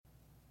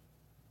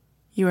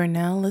You are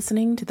now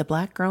listening to the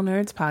Black Girl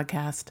Nerds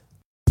podcast.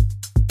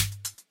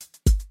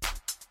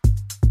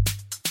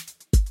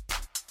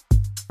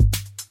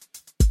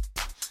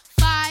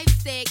 5,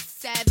 6,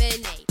 7,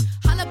 8.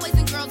 Holla boys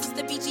and girls, it's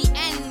the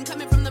BGN.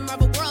 Coming from the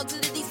Marvel world to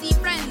the DC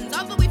friends.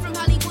 All the way from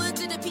Hollywood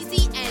to the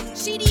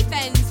PCN. She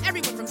defends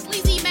everyone from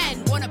sleazy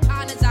men. Won't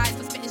apologize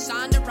for spitting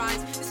Shonda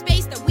rhymes. The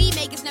space that we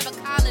make is never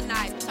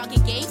colonized.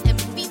 Talking games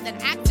and movies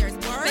and actors.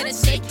 Better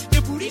shake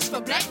your booties for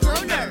Black Girl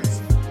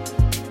Nerds.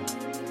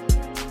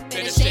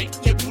 Better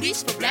shake your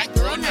booties for Black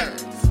Girl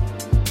Nerds.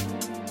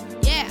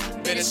 Yeah,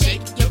 better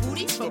shake your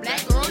booties for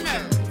Black Girl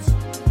Nerds.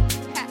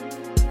 Ha.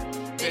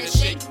 Better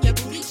shake your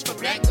booties for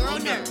Black Girl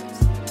Nerds.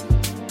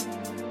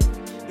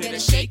 Better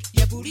shake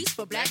your booties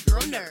for Black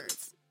Girl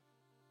Nerds.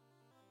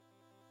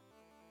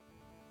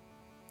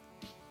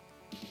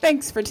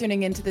 Thanks for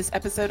tuning into this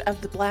episode of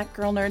the Black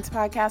Girl Nerds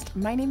podcast.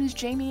 My name is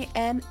Jamie,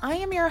 and I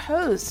am your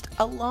host,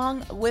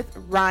 along with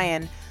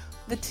Ryan.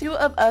 The two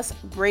of us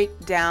break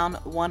down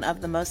one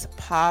of the most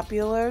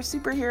popular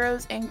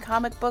superheroes in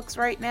comic books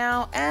right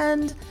now,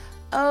 and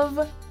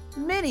of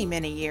many,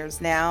 many years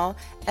now,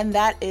 and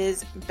that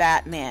is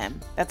Batman.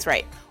 That's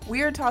right.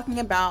 We are talking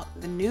about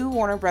the new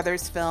Warner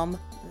Brothers film,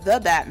 The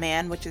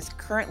Batman, which is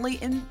currently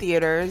in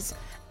theaters,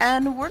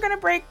 and we're going to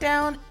break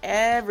down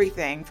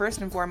everything. First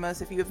and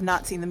foremost, if you have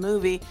not seen the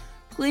movie,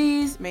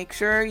 please make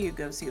sure you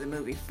go see the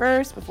movie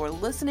first before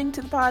listening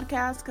to the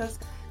podcast, because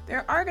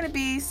there are going to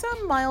be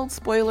some mild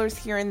spoilers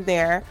here and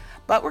there,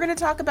 but we're going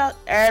to talk about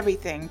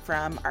everything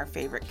from our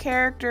favorite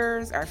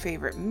characters, our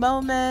favorite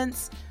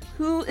moments,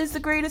 who is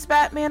the greatest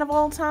Batman of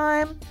all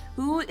time,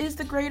 who is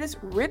the greatest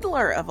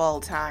Riddler of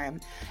all time,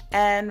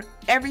 and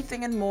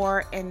everything and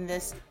more in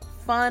this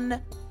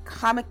fun,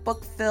 comic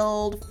book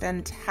filled,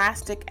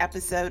 fantastic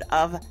episode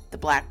of the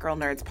Black Girl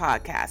Nerds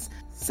podcast.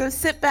 So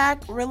sit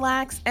back,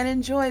 relax, and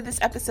enjoy this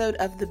episode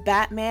of The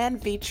Batman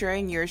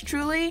featuring yours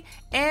truly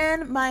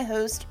and my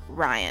host,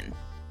 Ryan.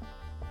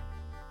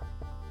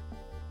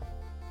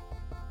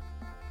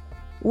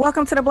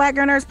 Welcome to the Black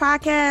Girl Nerds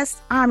podcast.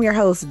 I'm your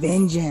host,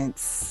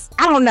 Vengeance.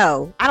 I don't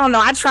know.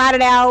 I tried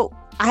it out.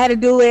 I had to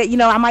do it.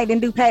 I might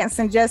didn't do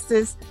Pattinson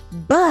justice,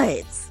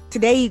 but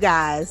today, you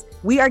guys,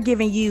 we are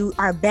giving you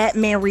our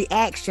Batman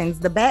reactions.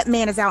 The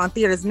Batman is out in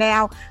theaters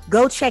now.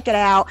 Go check it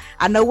out.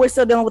 I know we're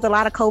still dealing with a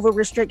lot of COVID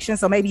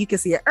restrictions, so maybe you can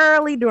see it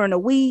early during the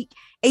week.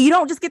 And you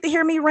don't just get to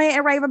hear me rant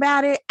and rave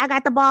about it. I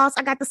got the boss.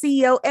 I got the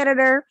CEO,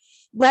 editor,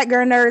 Black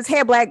Girl Nerds,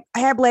 head black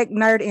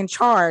nerd in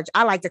charge.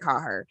 I like to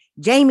call her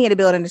Jamie in the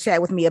building to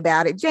chat with me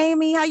about it.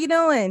 Jamie, how you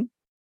doing?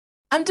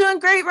 I'm doing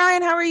great,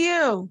 Ryan. How are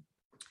you?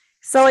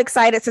 So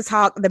excited to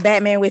talk the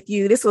Batman with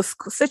you. This was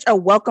such a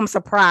welcome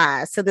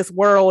surprise to this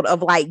world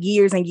of like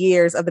years and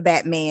years of the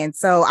Batman.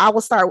 So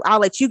I'll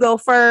let you go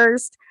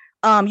first.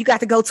 You got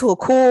to go to a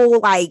cool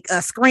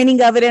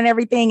screening of it and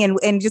everything,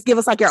 and just give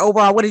us like your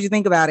overall, what did you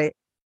think about it?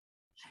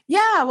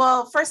 Yeah,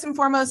 well, first and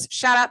foremost,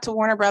 shout out to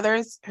Warner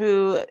Brothers,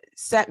 who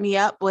set me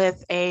up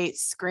with a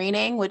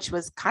screening, which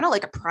was kind of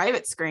like a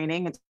private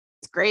screening. It's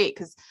great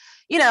because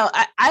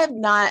I have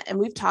not, and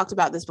we've talked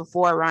about this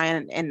before,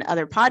 Ryan, in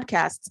other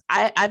podcasts.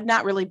 I've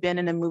not really been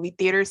in a movie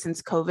theater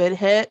since COVID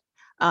hit.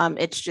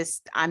 It's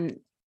just,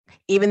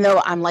 even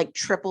though I'm like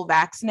triple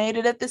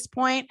vaccinated at this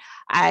point,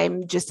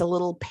 I'm just a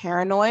little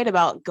paranoid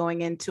about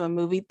going into a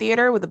movie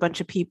theater with a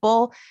bunch of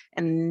people.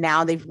 And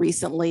now they've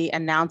recently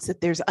announced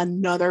that there's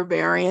another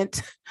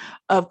variant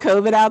of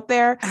COVID out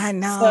there. I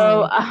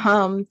know.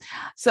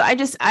 So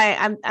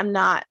I'm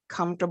not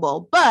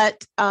comfortable,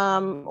 but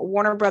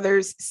Warner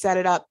Brothers set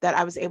it up that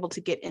I was able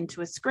to get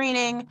into a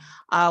screening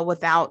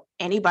without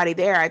anybody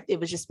there. It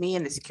was just me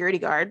and the security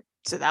guard.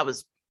 So that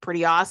was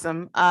pretty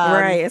awesome.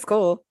 Right. It's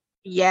cool.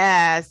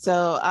 Yeah.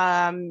 So,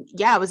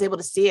 I was able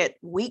to see it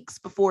weeks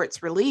before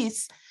its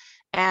release,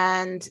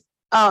 and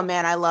oh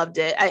man, I loved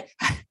it. I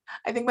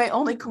think my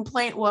only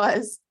complaint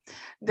was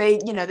they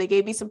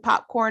gave me some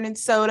popcorn and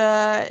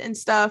soda and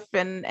stuff,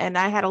 and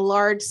I had a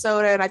large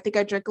soda, and I think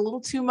I drank a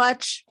little too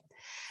much,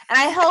 and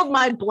I held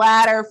my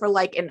bladder for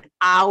like an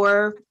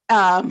hour,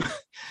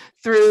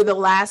 through the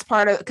last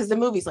part of, because the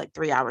movie's like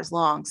 3 hours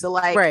long. So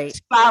like right. 2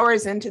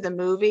 hours into the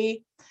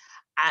movie,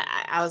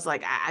 I was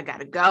like, I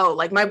gotta go.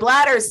 Like my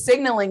bladder is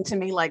signaling to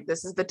me like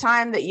this is the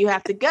time that you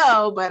have to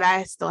go, but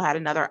I still had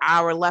another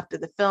hour left of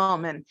the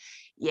film, and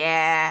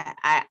yeah,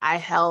 I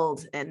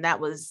held, and that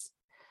was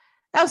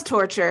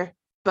torture.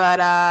 But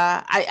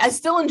I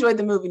still enjoyed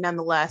the movie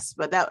nonetheless.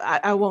 But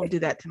I won't do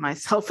that to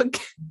myself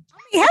again.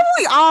 Haven't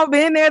we all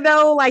been there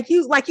though? Like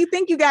you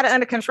think you got it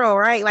under control,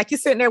 right? Like you're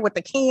sitting there with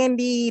the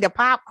candy, the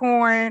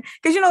popcorn,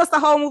 because it's the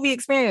whole movie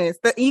experience.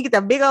 You get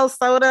the big old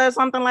soda or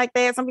something like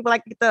that. Some people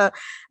like get the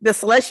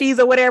slushies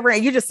or whatever,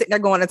 and you're just sitting there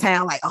going to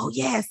town like, oh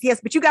yes.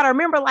 But you got to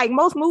remember, like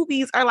most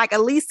movies are like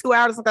at least 2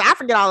 hours. I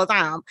forget all the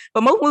time,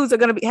 but most movies are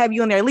going to have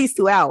you in there at least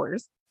 2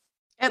 hours.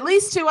 At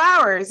least 2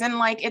 hours. And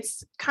like,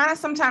 it's kind of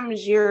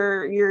sometimes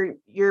your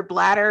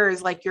bladder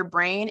is like your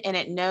brain, and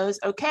it knows,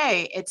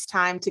 okay, it's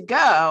time to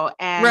go.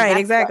 And right.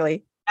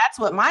 Exactly. that's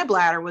what my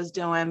bladder was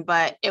doing,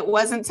 but it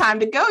wasn't time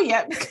to go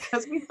yet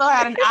because we still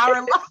had an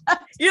hour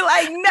left. You're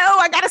like, no,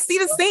 I gotta see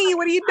the scene.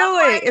 What are you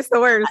doing? It's the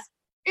worst.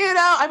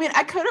 I mean,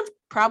 I could have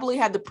probably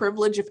had the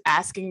privilege of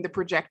asking the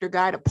projector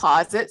guy to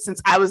pause it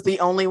since I was the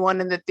only one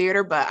in the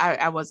theater, but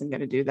I wasn't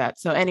going to do that.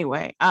 So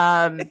anyway,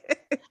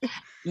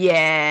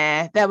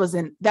 yeah, that was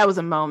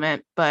a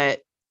moment,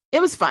 but it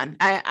was fun.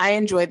 I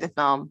enjoyed the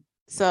film.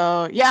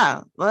 So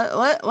yeah,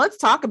 let's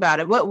talk about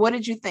it. What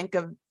did you think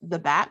of the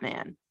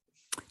Batman?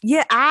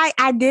 Yeah,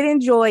 I did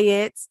enjoy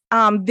it.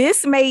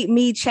 This made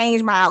me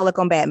change my outlook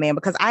on Batman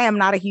because I am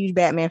not a huge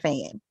Batman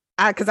fan.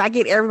 Because I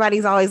get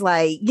everybody's always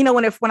like,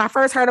 when I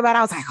first heard about it,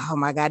 I was like, oh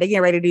my God, they're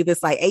getting ready to do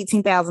this like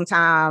 18,000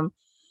 times.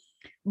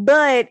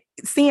 But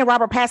seeing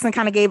Robert Pattinson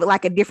kind of gave it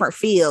like a different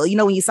feel.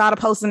 When you saw the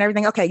poster and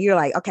everything, okay, you're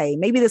like, okay,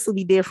 maybe this will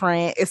be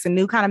different. It's a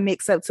new kind of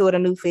mix up to it, a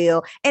new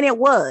feel. And it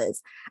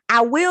was. I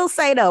will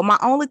say though, my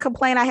only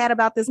complaint I had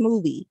about this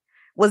movie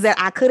was that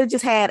I could have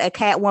just had a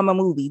Catwoman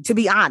movie, to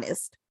be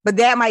honest. But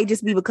that might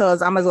just be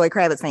because I'm a Zoe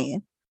Kravitz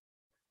fan.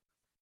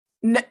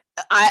 No,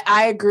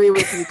 I agree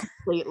with you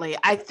completely.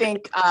 I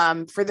think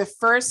for the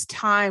first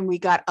time we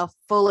got a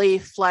fully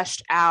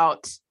fleshed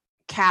out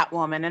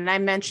Catwoman, and I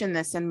mentioned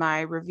this in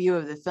my review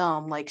of the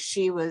film. Like,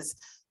 she was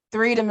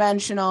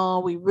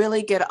three-dimensional. We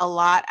really get a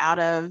lot out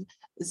of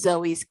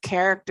Zoe's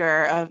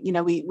character.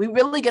 We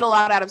really get a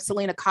lot out of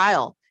Selina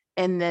Kyle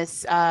in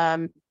this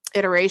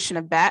iteration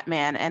of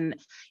Batman, and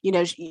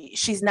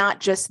she's not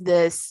just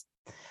this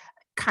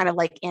kind of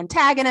like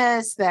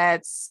antagonist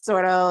that's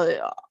sort of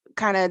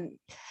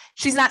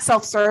she's not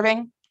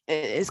self-serving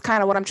is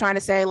kind of what I'm trying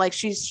to say. Like,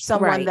 she's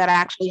someone that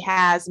actually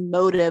has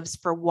motives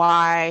for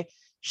why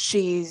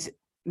she's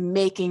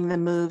making the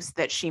moves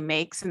that she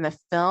makes in the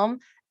film.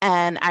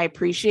 And I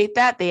appreciate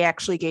that. They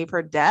actually gave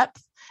her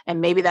depth.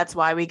 And maybe that's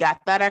why we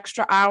got that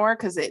extra hour,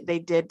 because they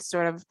did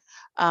sort of,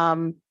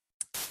 kind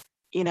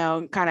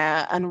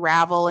of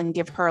unravel and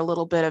give her a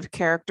little bit of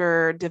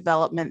character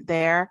development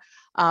there.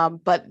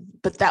 But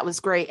that was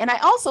great. And I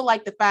also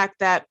like the fact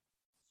that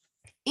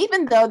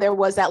even though there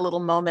was that little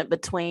moment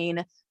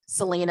between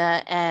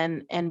Selina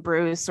and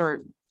Bruce,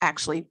 or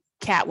actually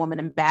Catwoman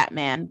and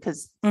Batman,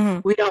 because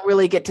we don't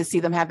really get to see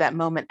them have that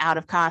moment out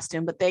of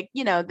costume, but they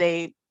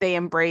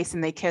embrace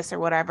and they kiss or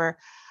whatever.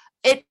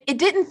 It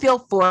didn't feel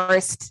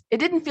forced. It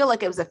didn't feel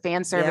like it was a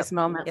fan service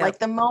moment. Like,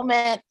 the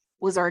moment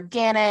was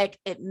organic.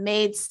 It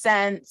made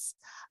sense.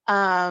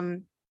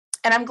 And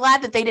I'm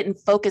glad that they didn't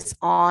focus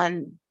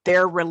on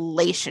their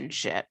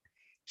relationship.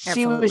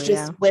 She was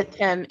just with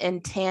him in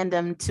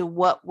tandem to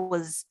what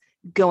was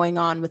going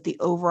on with the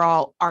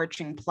overall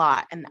arching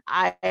plot. And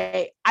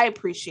I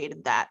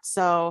appreciated that.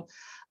 So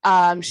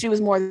she was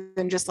more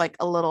than just like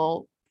a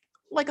little,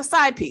 like a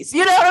side piece.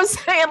 You know what I'm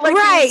saying? Like,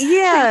 right.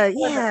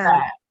 Yeah.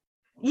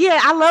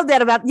 Yeah, I love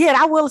that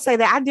I will say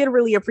that I did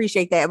really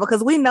appreciate that,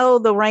 because we know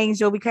the range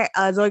Zoe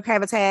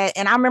Kravitz had.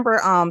 And I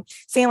remember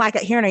seeing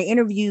hearing an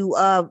interview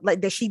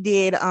that she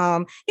did,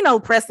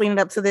 press leading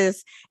up to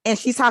this. And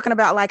she's talking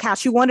about like how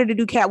she wanted to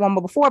do Catwoman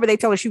before, but they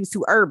told her she was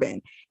too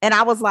urban. And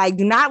I was like,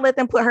 do not let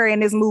them put her in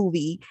this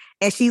movie.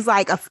 And she's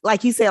like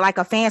you said, like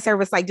a fan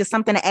service, like just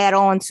something to add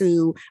on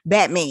to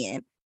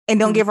Batman. And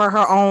don't give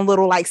her own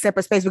little like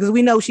separate space, because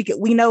we know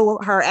we know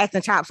her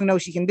acting chops. We know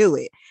she can do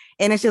it.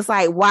 And it's just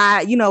like,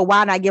 why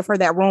not give her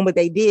that room? But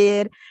they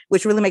did,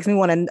 which really makes me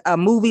want a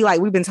movie like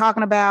we've been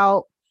talking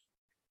about.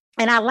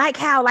 And I like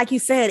how, like you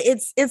said,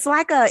 it's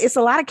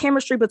a lot of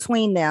chemistry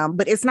between them,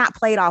 but it's not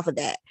played off of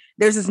that.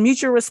 There's this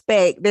mutual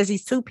respect. There's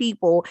these two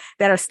people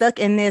that are stuck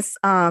in this,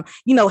 hell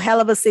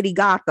of a city,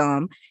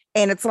 Gotham.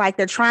 And it's like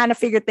they're trying to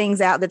figure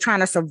things out. They're trying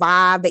to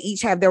survive. They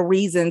each have their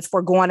reasons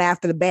for going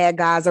after the bad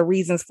guys, or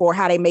reasons for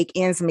how they make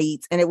ends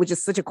meet. And it was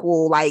just such a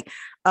cool,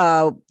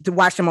 to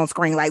watch them on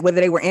screen, like whether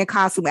they were in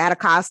costume, out of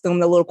costume,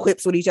 the little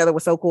quips with each other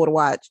was so cool to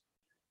watch.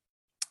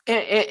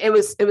 It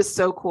was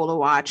so cool to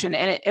watch. And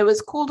it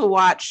was cool to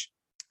watch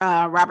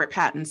Robert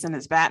Pattinson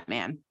as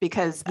Batman,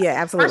 because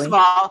absolutely. First of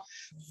all,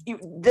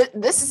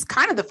 this is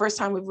kind of the first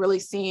time we've really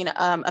seen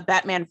a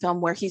Batman film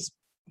where he's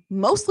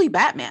mostly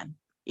Batman.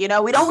 We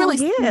don't really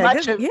see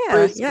much of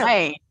Bruce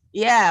Wayne.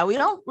 Yeah, we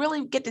don't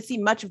really get to see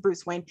much of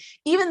Bruce Wayne,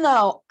 even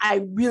though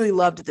I really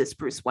loved this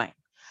Bruce Wayne.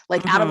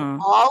 Like, out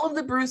of all of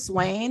the Bruce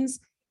Waynes,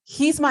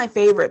 he's my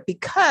favorite,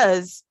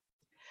 because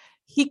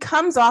he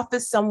comes off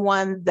as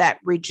someone that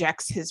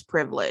rejects his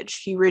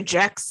privilege. He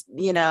rejects,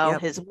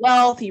 his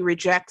wealth. He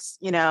rejects,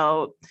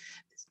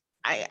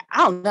 I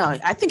don't know.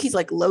 I think he's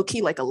like low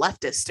key, like a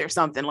leftist or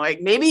something.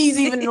 Like, maybe he's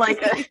even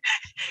like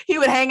he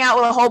would hang out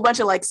with a whole bunch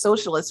of like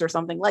socialists or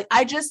something. Like,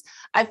 I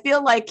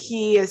feel like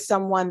he is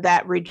someone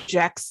that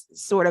rejects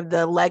sort of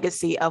the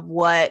legacy of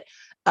what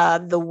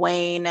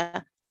Wayne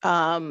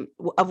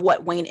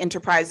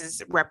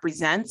Enterprises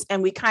represents.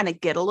 And we kind of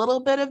get a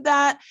little bit of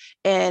that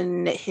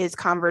in his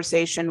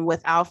conversation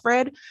with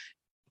Alfred,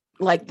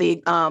 like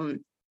the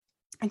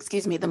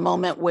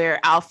moment where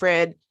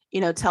Alfred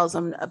tells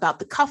him about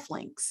the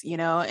cufflinks,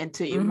 and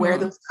to wear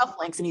those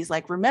cufflinks. And he's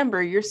like, remember,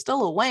 you're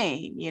still a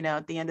Wayne,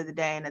 at the end of the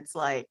day. And it's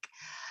like,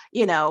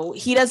 he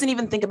doesn't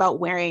even think about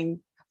wearing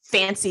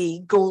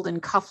fancy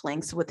golden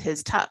cufflinks with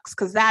his tux,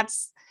 because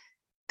that's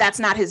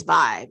not his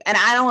vibe. And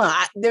I don't know,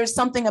 there's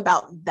something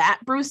about that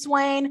Bruce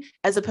Wayne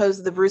as opposed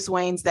to the Bruce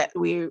Waynes that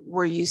we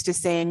were used to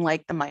seeing,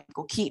 like the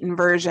Michael Keaton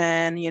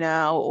version, you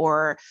know,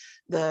 or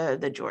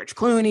the George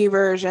Clooney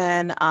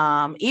version,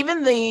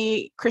 even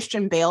the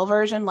Christian Bale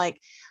version.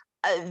 Like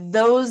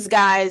those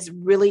guys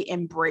really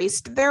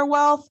embraced their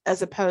wealth,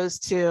 as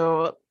opposed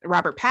to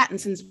Robert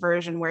Pattinson's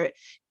version, where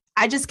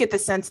I just get the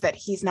sense that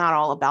he's not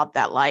all about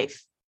that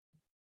life.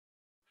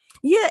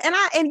 Yeah,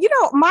 and you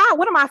know,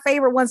 one of my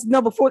favorite ones,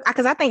 before,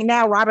 because I think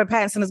now Robert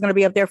Pattinson is going to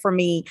be up there for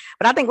me,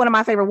 but I think one of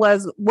my favorite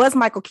was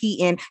Michael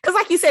Keaton, because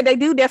like you said, they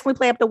do definitely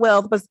play up the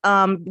wealth, but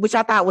which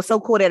I thought was so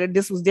cool that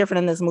this was different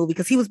in this movie,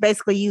 because he was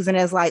basically using it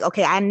as like,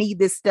 okay, I need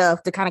this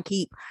stuff to kind of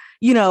keep,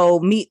 you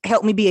know,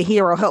 help me be a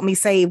hero, help me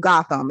save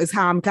Gotham, is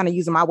how I'm kind of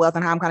using my wealth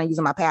and how I'm kind of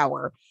using my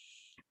power.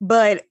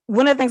 But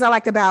one of the things I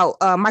liked about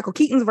Michael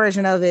Keaton's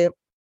version of it,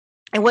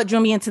 and what drew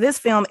me into this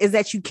film, is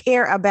that you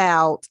care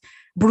about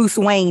Bruce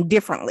Wayne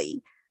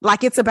differently.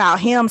 Like it's about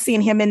him, seeing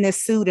him in this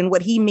suit and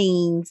what he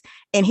means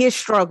and his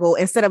struggle,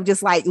 instead of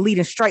just like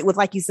leading straight with,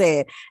 like you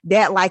said,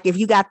 that like if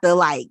you got the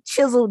like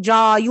chiseled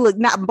jaw, you look,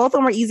 not both of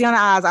them are easy on the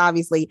eyes,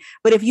 obviously,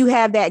 but if you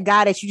have that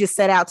guy that you just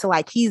set out to,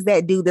 like, he's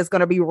that dude that's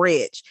going to be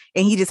rich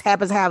and he just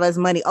happens to have his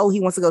money. Oh, he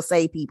wants to go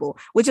save people,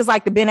 which is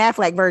like the Ben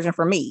Affleck version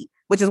for me,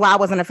 which is why I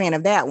wasn't a fan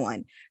of that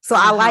one. So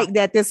I like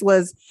that this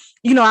was,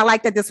 you know,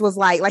 like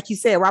you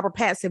said, Robert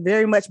Pattinson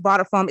very much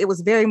brought it from, it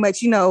was very much,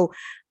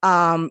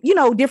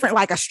 different,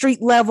 like a street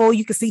level.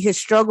 You can see his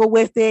struggle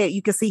with it.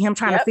 You can see him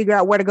trying to figure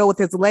out where to go with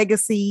his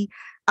legacy.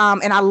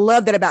 And I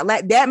love that about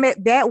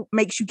that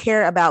makes you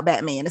care about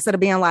Batman, instead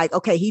of being like,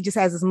 okay, he just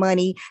has his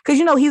money, because,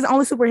 you know, he's the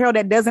only superhero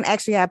that doesn't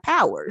actually have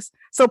powers.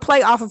 So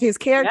play off of his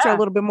character a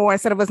little bit more,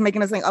 instead of us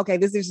making us think, okay,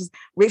 this is just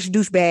rich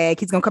douchebag.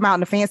 He's going to come out in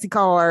the fancy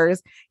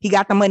cars. He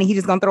got the money. He's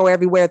just going to throw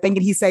everywhere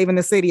thinking he's saving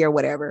the city or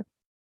whatever.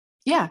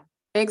 Yeah,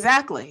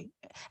 exactly.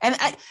 And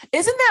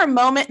isn't there a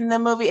moment in the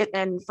movie,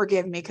 and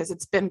forgive me because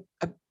it's been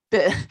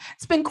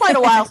quite a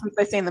while since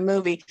I've seen the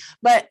movie,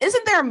 but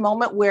isn't there a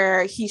moment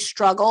where he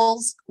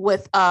struggles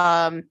with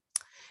his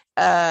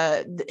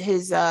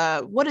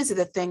what is it,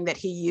 the thing that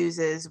he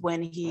uses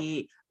when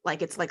he,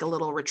 like, it's like a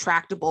little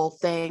retractable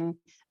thing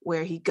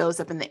where he goes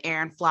up in the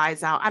air and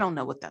flies out? I don't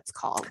know what that's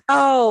called.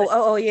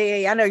 Oh,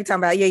 yeah. I know what you're talking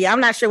about. Yeah. I'm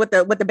not sure what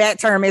the bat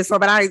term is for,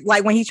 but I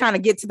like when he's trying to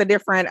get to the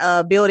different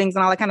buildings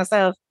and all that kind of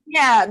stuff.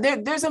 Yeah,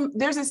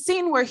 there's a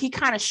scene where he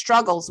kind of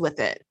struggles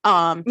with it.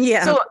 I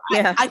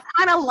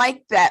kind of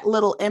like that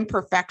little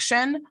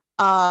imperfection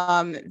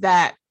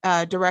that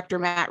director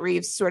Matt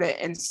Reeves sort of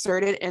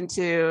inserted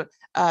into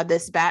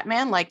this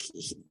Batman. Like,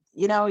 he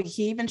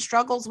even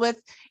struggles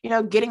with,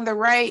 getting the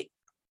right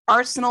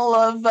arsenal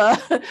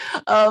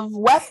of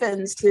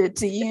weapons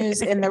to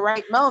use in the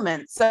right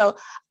moment. So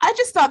I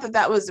just thought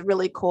that was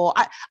really cool.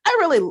 I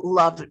really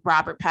loved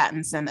Robert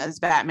Pattinson as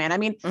Batman. I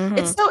mean,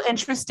 it's so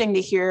interesting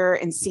to hear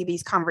and see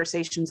these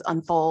conversations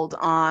unfold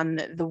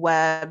on the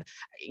web.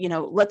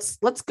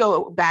 Let's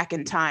go back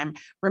in time.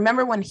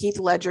 Remember when Heath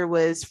Ledger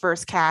was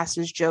first cast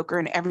as Joker,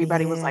 and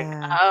everybody was like,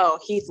 oh,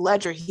 Heath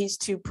Ledger, he's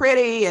too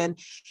pretty, and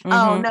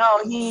oh no,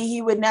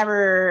 he would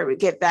never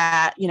get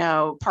that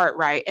part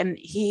right, and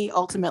he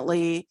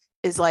ultimately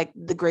is like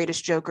the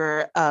greatest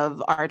Joker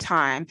of our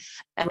time.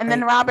 And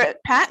then Robert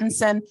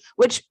Pattinson,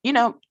 which,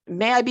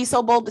 may I be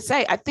so bold to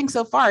say, I think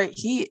so far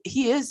he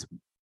is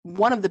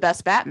one of the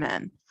best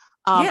Batmen.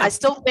 I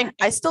still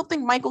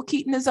think Michael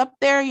Keaton is up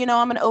there.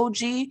 I'm an OG,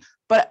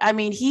 but I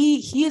mean,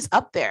 he is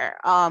up there.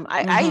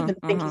 I even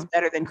think he's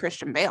better than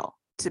Christian Bale,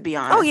 to be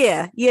honest. Oh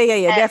yeah,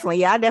 definitely.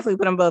 Yeah, I definitely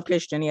put him above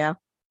Christian. Yeah.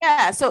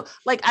 So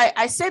like,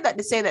 I say that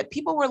to say that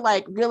people were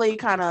like really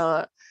kind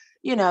of,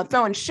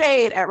 throwing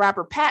shade at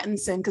Robert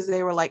Pattinson because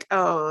they were like,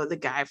 oh, the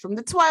guy from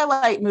the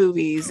Twilight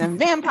movies and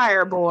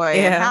Vampire Boy.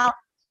 And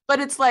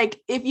but it's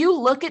like, if you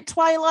look at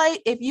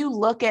Twilight, if you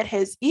look at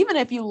his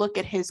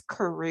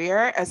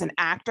career as an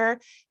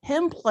actor,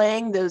 him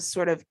playing those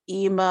sort of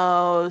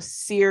emo,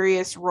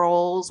 serious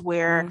roles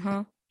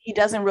where he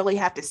doesn't really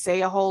have to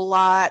say a whole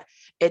lot.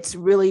 It's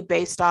really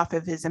based off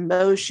of his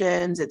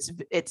emotions.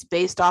 It's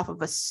based off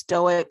of a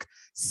stoic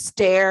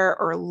stare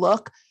or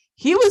look.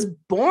 He was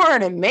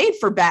born and made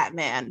for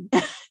Batman.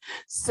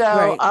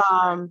 So,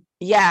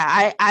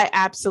 I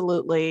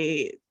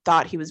absolutely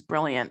thought he was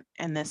brilliant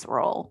in this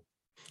role.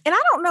 And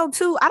I don't know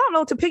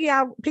to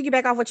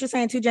piggyback off what you're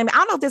saying too, Jamie. I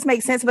don't know if this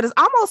makes sense, but it's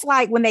almost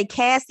like when they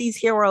cast these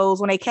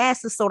heroes, when they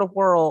cast this sort of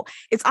world,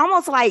 it's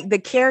almost like the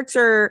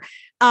character,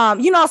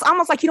 it's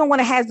almost like you don't want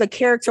to have the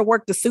character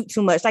work the suit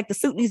too much. Like the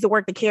suit needs to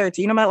work the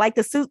character, like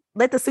the suit,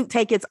 let the suit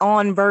take its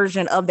own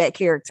version of that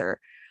character.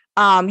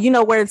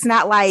 Where it's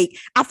not like,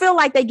 I feel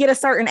like they get a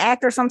certain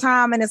actor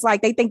sometime and it's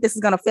like they think this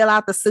is going to fill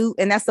out the suit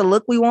and that's the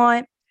look we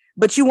want,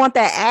 but you want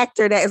that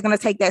actor that is going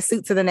to take that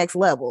suit to the next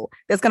level.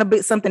 There's going to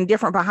be something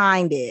different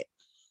behind it,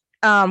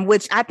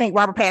 which I think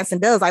Robert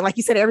Pattinson does. Like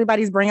you said,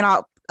 everybody's bringing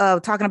out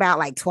talking about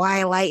like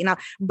Twilight and all,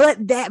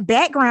 but that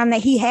background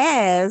that he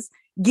has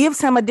gives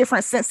him a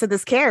different sense to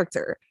this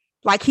character.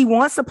 Like he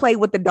wants to play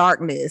with the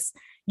darkness.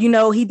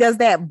 he does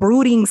that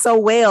brooding so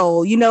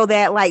well,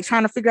 that like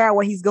trying to figure out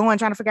where he's going,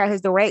 trying to figure out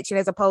his direction,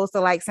 as opposed to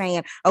like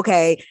saying,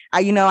 okay,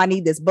 I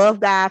need this buff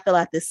guy, fill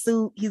out this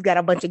suit. He's got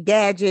a bunch of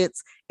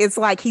gadgets. It's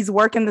like he's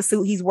working the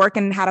suit. He's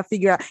working how to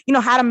figure out,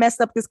 how to mess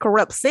up this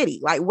corrupt city.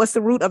 Like, what's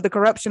the root of the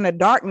corruption, the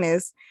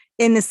darkness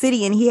in the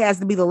city? And he has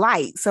to be the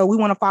light. So we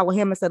want to follow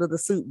him instead of the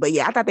suit. But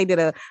yeah, I thought they did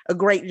a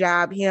great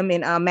job, him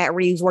and Matt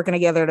Reeves working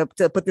together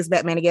to put this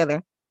Batman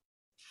together.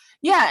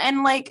 Yeah,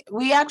 and like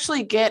we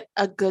actually get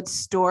a good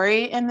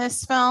story in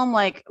this film.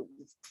 Like,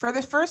 for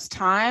the first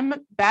time,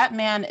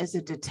 Batman is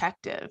a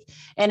detective.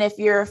 And if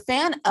you're a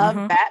fan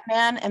of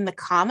Batman in the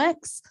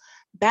comics,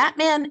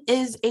 Batman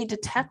is a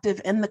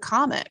detective in the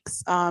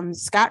comics.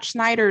 Scott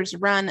Snyder's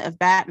run of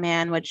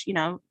Batman, which,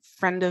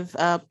 friend of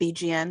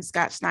BGN,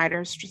 Scott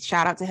Snyder,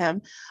 shout out to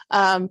him.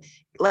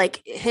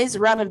 Like, his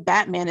run of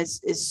Batman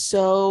is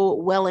so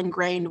well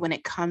ingrained when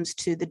it comes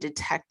to the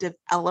detective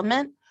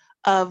element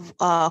of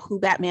who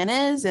Batman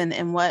is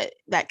and what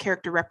that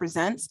character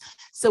represents.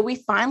 So we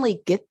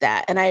finally get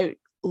that. And I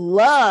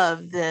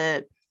love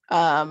the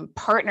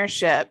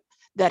partnership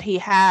that he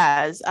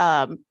has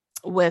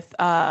with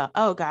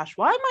oh gosh,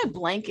 why am I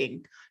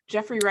blanking?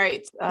 Jeffrey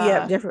Wright.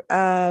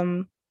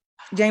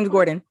 James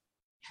Gordon.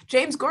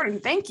 James Gordon,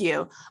 thank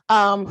you.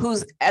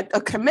 Who's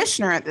a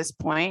commissioner at this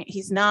point.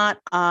 He's not,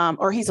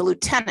 or he's a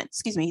lieutenant.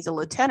 Excuse me, he's a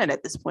lieutenant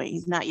at this point.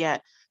 He's not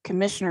yet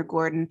Commissioner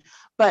Gordon.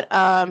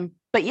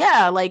 But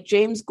yeah, like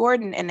James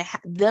Gordon and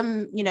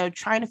them,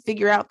 trying to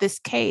figure out this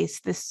case,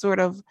 this sort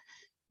of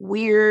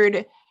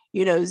weird,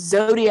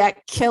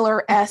 Zodiac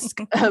killer-esque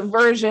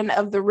version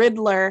of the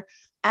Riddler.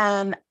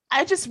 And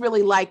I just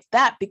really like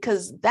that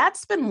because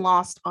that's been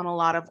lost on a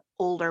lot of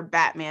older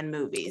Batman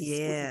movies.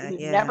 We've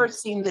never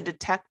seen the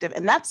detective,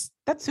 and that's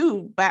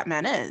who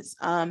Batman is.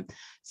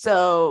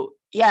 So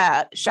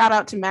yeah, shout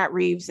out to Matt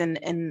Reeves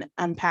and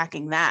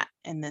unpacking that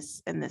in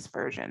this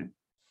version.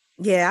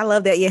 Yeah, I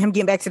love that. Yeah, him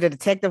getting back to the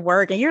detective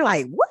work, and you're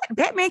like, what?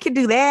 Batman can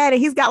do that,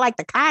 and he's got like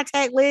the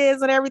contact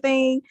list and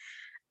everything.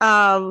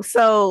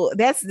 So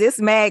that's this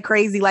mad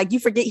crazy. Like, you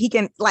forget he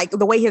can, like,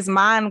 the way his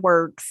mind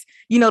works,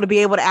 to be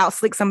able to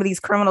outslick some of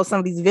these criminals, some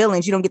of these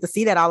villains. You don't get to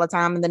see that all the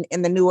time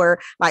in the newer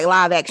like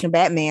live action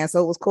Batman.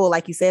 So it was cool,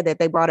 like you said, that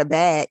they brought it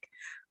back.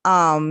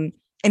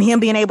 And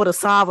him being able to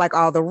solve like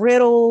all the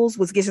riddles,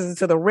 which gets us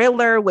into the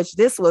Riddler, which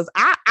this was,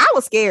 I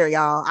was scared,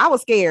 y'all. I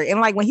was scared.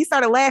 And like when he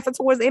started laughing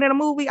towards the end of the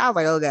movie, I was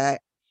like, oh God.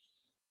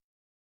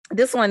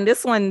 This one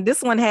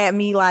had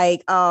me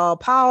like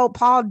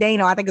Paul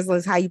Dano, I think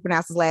is how you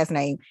pronounce his last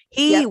name.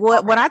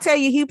 When I tell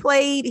you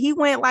he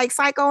went like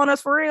psycho on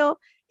us for real.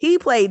 He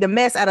played the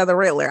mess out of the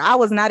Riddler. I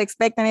was not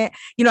expecting it.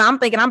 I'm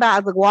thinking I'm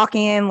about to walk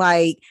in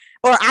like,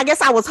 or I guess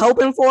I was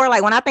hoping for,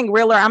 like, when I think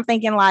Riddler, I'm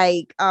thinking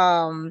like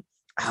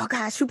oh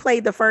gosh, who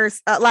played the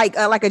first like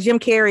a Jim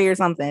Carrey or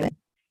something.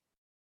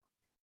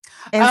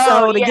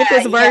 And to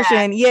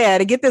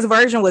get this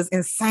version was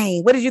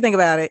insane. What did you think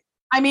about it?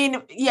 I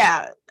mean,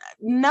 yeah,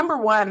 number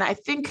one, I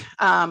think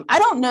I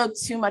don't know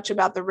too much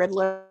about the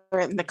Riddler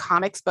in the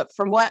comics, but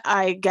from what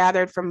I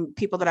gathered from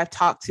people that I've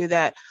talked to,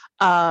 that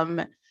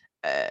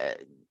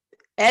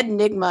Ed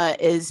Nygma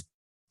is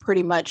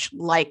pretty much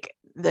like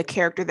the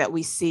character that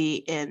we see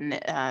in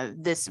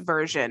this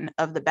version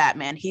of the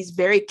Batman. He's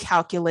very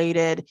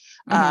calculated.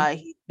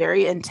 He's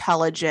very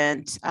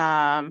intelligent.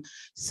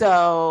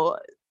 So,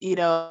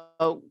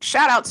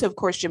 shout out to, of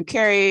course, Jim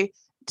Carrey,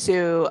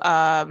 to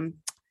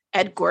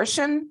Frank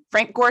Gorshin,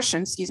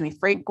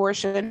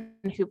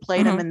 who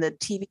played him in the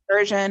TV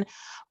version,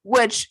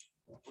 which,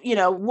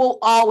 we'll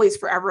always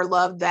forever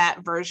love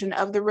that version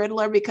of the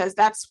Riddler, because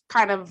that's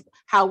kind of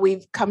how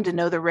we've come to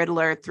know the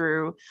Riddler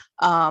through,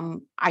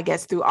 I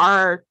guess, through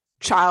our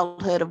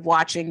childhood of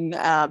watching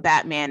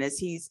Batman, as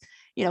he's,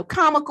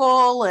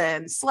 comical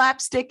and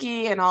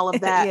slapsticky and all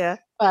of that. Yeah.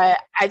 But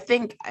I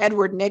think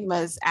Edward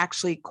Nygma is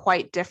actually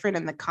quite different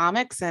in the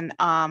comics. And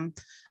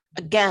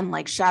again,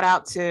 like, shout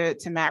out to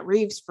Matt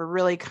Reeves for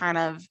really kind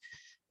of,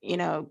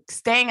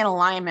 staying in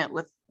alignment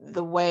with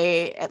the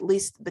way at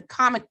least the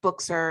comic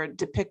books are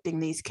depicting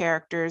these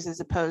characters, as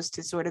opposed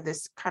to sort of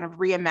this kind of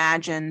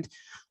reimagined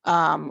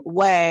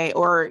way,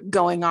 or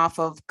going off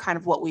of kind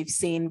of what we've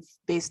seen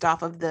based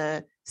off of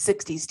the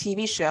 60s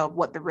TV show,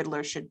 what the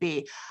Riddler should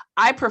be.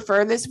 I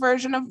prefer this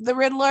version of the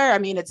Riddler. I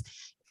mean,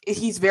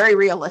 he's very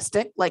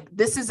realistic. Like,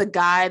 this is a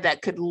guy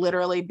that could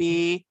literally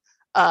be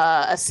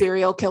a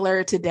serial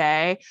killer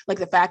today. Like,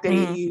 the fact that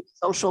he used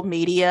social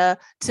media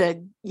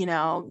to,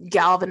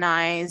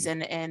 galvanize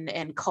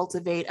and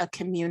cultivate a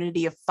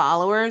community of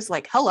followers.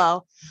 Like,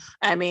 hello.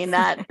 I mean,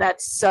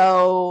 that's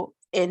so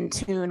in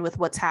tune with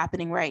what's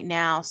happening right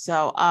now.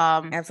 So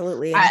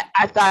absolutely.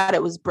 I thought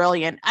it was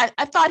brilliant.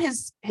 I thought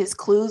his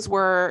clues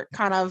were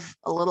kind of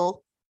a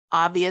little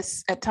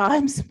obvious at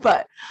times,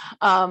 but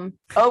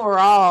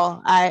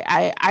overall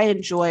I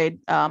enjoyed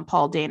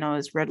Paul Dano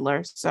as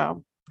Riddler.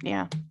 So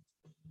yeah.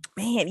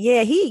 Man,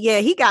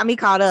 he got me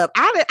caught up.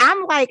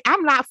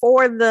 I'm not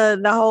for the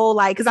whole,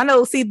 like, because I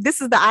know, see,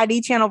 this is the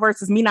ID channel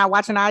versus me not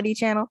watching the ID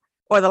channel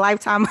or the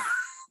Lifetime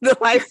the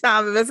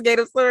Lifetime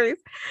investigative stories,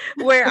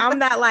 where I'm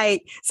not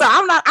like,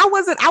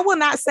 I will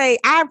not say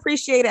I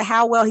appreciated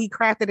how well he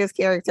crafted his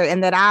character,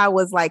 and that I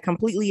was like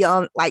completely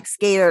like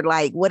scared,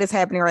 like what is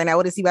happening right now?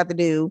 What is he about to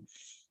do?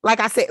 Like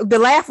I said, the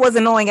laugh was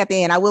annoying at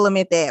the end. I will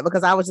admit that,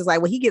 because I was just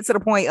like, well, he gets to the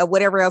point of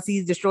whatever else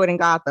he's destroyed in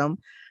Gotham.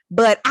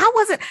 But I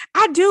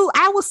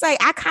will say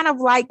I kind of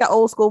like the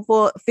old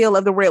school feel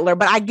of the Riddler,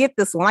 but I get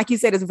this one. Like you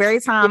said, it's very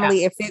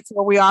timely. Yeah. It fits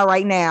where we are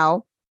right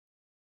now.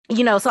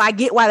 You know, so I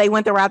get why they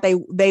went the route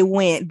they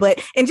went.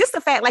 But, and just the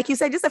fact, like you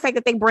said, just the fact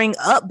that they bring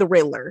up the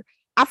Riddler,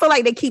 I feel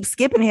like they keep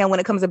skipping him when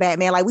it comes to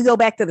Batman. Like we go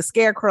back to the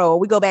Scarecrow,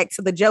 we go back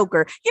to the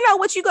Joker. You know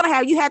what you're going to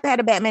have? You have to have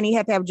a Batman, you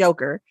have to have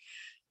Joker.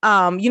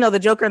 You know, the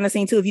Joker in the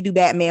scene too, if you do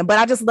Batman. But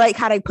I just like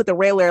how they put the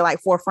Riddler like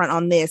forefront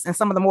on this, and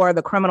some of the more of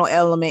the criminal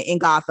element in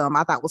Gotham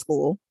I thought was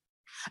cool.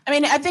 I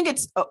mean, I think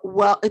it's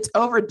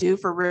overdue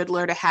for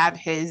Riddler to have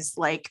his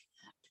like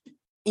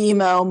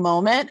emo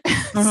moment.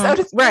 Mm-hmm. So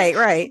to speak,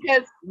 right.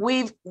 Because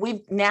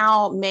we've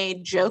now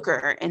made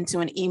Joker into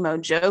an emo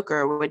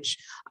Joker, which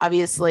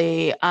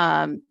obviously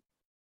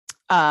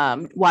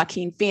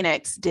Joaquin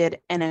Phoenix did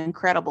an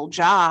incredible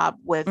job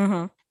with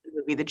the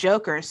movie The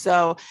Joker.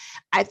 So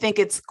I think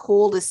it's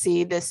cool to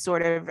see this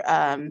sort of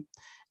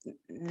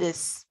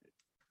this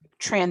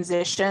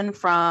transition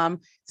from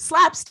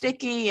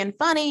slapsticky and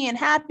funny and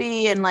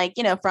happy and like,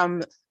 you know,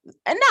 from,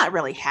 and not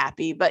really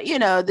happy, but you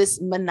know, this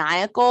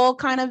maniacal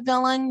kind of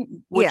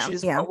villain, which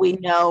is what we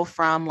know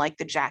from like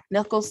the Jack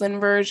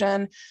Nicholson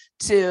version,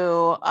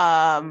 to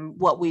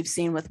what we've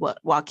seen with what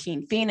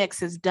Joaquin Phoenix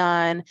has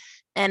done.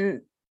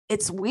 And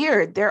it's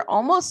weird, they're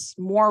almost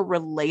more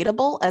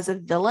relatable as a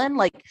villain.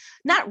 Like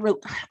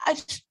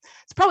it's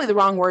probably the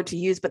wrong word to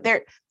use, but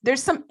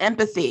there's some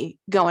empathy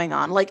going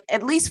on. Like,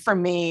 at least for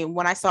me,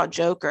 when I saw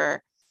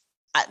Joker,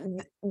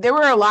 there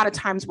were a lot of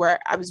times where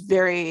I was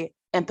very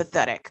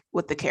empathetic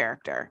with the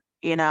character,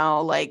 you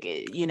know, like,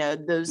 you know,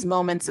 those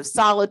moments of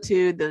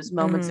solitude, those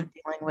moments of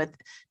dealing with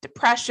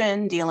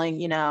depression,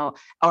 you know,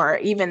 or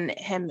even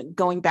him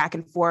going back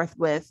and forth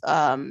with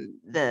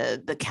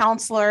the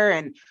counselor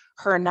and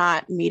her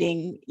not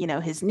meeting, you know,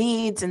 his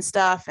needs and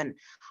stuff. And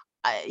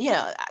you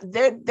know,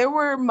 there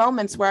were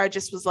moments where I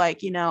just was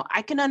like, you know,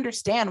 I can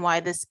understand why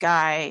this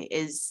guy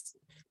is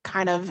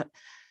kind of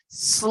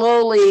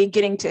slowly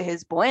getting to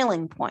his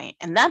boiling point,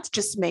 and that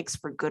just makes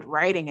for good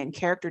writing and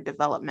character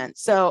development.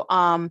 So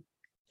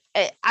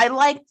I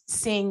like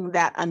seeing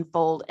that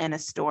unfold in a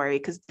story,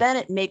 because then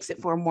it makes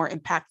it for a more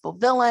impactful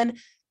villain.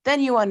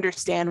 Then you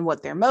understand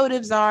what their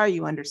motives are,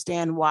 you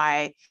understand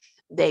why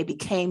they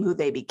became who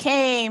they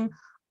became,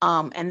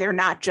 and they're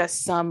not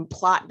just some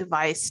plot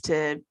device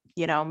to,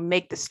 you know,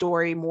 make the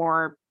story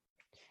more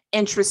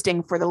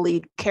interesting for the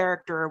lead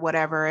character or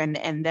whatever, and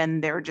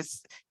then they're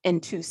just in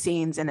two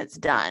scenes and it's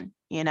done,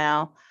 you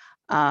know.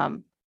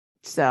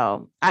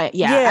 So I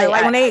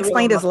like when they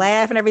explained his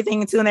laugh and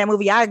everything too in that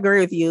movie. I agree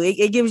with you.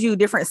 It gives you a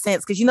different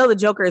sense, because you know the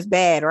Joker is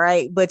bad,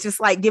 right? But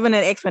just like giving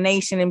an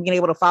explanation and being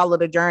able to follow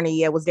the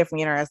journey, it was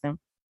definitely interesting.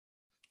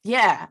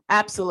 Yeah,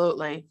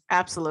 absolutely.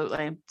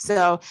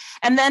 So,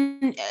 and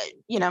then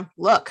you know,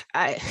 look,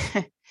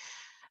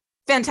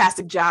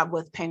 fantastic job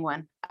with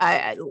Penguin.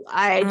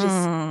 I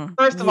just,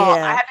 first of all,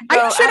 I had to go,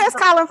 are you sure that's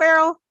Colin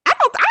Farrell?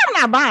 I'm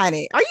not buying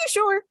it. Are you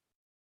sure?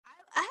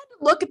 I had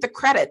to look at the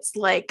credits,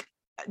 like,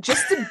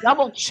 just to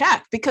double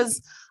check,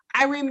 because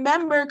I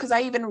remember, because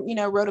I even, you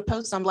know, wrote a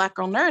post on Black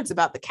Girl Nerds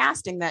about the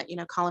casting, that, you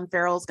know, Colin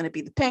Farrell is going to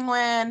be the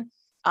Penguin.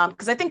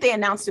 Because I think they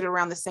announced it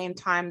around the same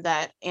time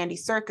that Andy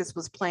Serkis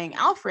was playing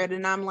Alfred.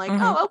 And I'm like,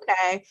 oh,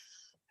 okay.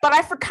 But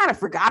I kind of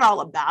forgot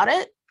all about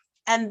it.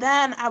 And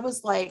then I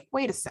was like,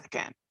 wait a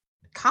second.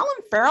 Colin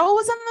Farrell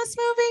was in this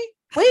movie?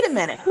 Wait a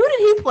minute, who did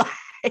he play?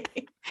 And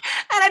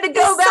I had to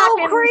go back.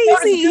 So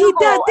crazy.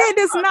 That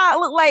does not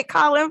look like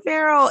Colin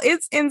Farrell.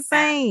 It's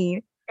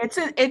insane.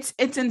 It's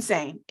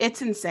insane.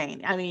 It's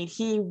insane. I mean,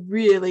 he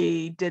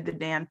really did the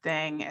damn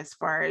thing as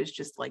far as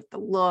just like the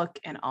look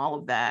and all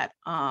of that.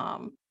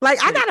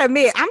 Like, I gotta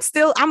admit,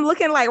 I'm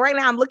looking, like, right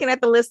now I'm looking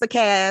at the list of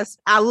cast.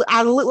 I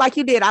look like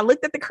you did. I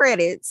looked at the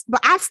credits, but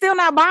I'm still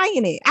not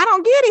buying it. I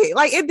don't get it.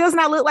 Like, it does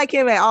not look like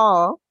him at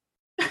all.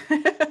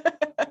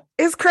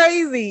 It's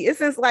crazy. It's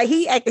just like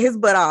he acted his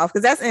butt off,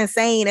 because that's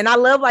insane. And I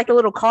love like a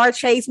little car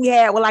chase we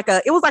had with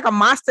it was like a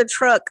monster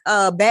truck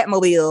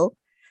Batmobile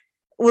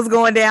was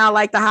going down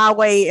like the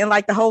highway, and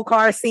like the whole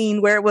car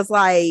scene where it was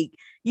like,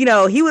 you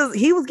know, he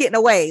was getting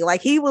away.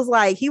 Like he was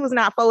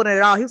not folding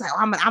at all. He was like, oh,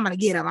 I'm gonna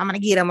get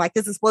him. Like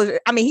this explosion.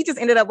 I mean, he just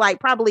ended up like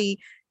probably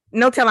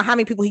no telling how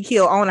many people he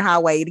killed on the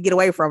highway to get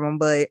away from him.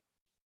 But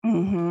I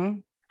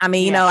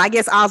mean, you know, I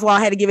guess Oswald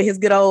had to give it his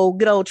good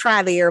old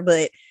try there,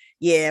 but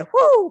yeah,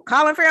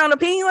 Colin Farrell on the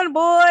Penguin,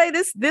 boy,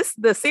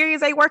 the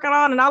series they working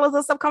on and all of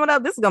this stuff coming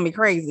up, this is gonna be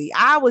crazy.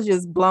 I was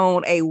just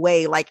blown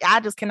away. Like, I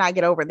just cannot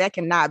get over it. That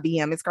cannot be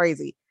him. It's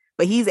crazy.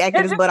 But he's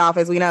acting his butt off,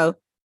 as we know.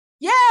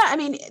 Yeah, I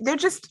mean,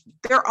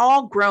 they're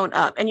all grown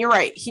up. And you're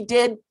right. He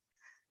did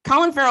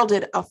Colin Farrell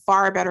did a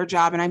far better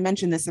job, and I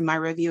mentioned this in my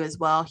review as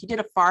well. He did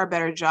a far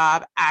better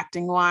job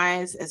acting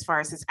wise as far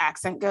as his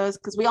accent goes,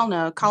 because we all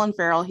know Colin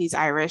Farrell, he's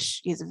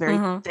Irish. He's a very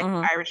thick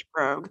Irish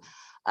brogue.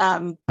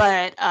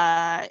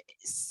 But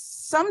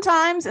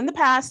sometimes in the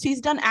past,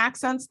 he's done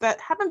accents that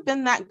haven't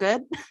been that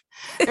good.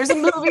 There's a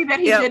movie that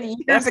he did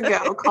years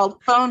ago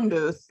called Phone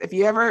Booth. If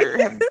you ever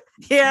have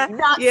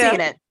not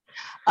seen it.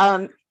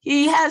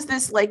 He has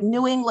this like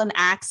New England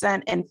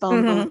accent and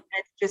Phone Booth.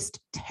 It's just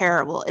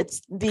terrible.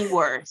 It's the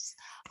worst.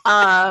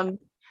 But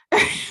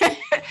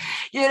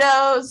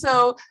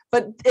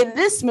in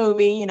this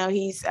movie,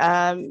 he's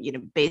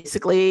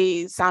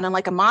basically sounding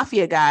like a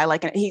mafia guy.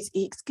 Like he's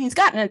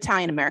got an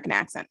Italian American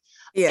accent.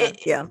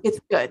 It's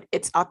good.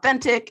 It's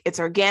authentic. It's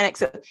organic.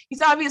 So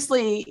he's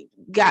obviously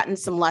gotten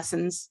some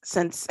lessons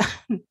since.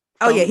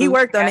 He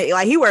worked on it.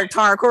 Like he worked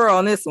hardcore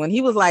on this one.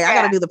 He was like, I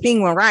got to do the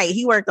penguin right.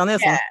 He worked on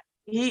this one.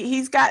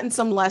 He's gotten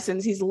some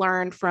lessons he's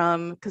learned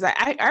from, because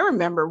I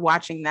remember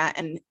watching that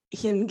and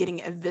him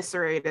getting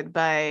eviscerated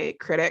by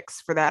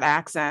critics for that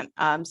accent.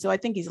 So I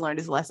think he's learned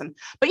his lesson.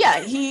 But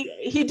yeah,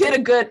 he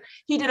did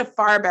a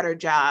far better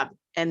job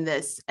in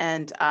this,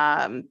 and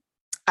I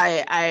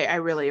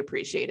really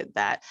appreciated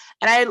that.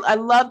 And I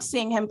loved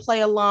seeing him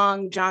play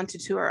along John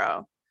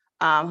Turturro,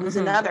 who's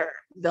another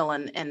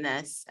villain in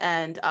this.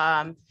 And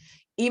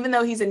even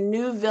though he's a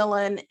new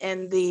villain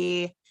in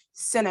the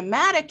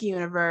cinematic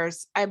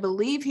universe, I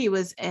believe he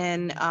was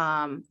in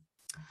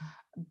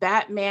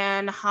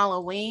Batman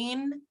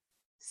Halloween,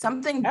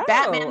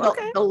 Batman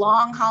the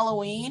Long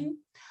Halloween.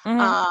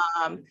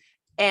 And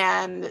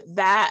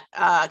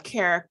that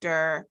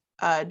character,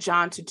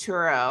 John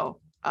Turturro,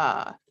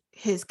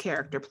 his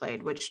character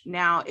played, which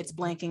now it's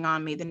blanking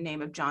on me the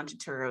name of John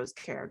Turturro's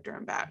character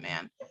in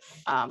Batman.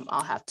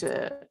 I'll have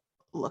to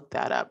look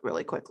that up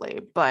really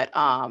quickly, but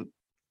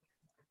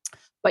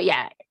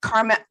yeah,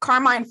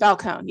 Carmine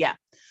Falcone. Yeah.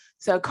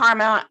 So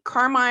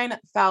Carmine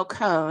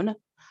Falcone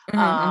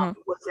was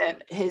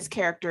it. His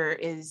character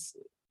is,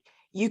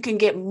 you can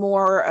get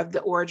more of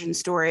the origin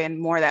story and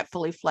more of that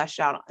fully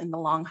fleshed out in the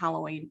Long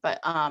Halloween. But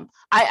I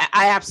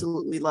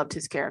absolutely loved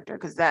his character,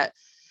 because that,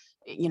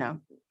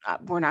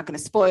 we're not going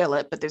to spoil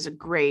it, but there's a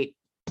great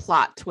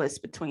plot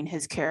twist between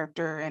his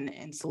character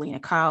and Selena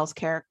Kyle's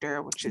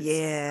character, which is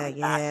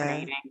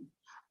fascinating.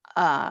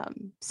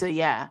 So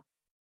yeah.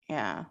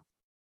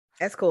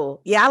 That's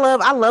cool. Yeah,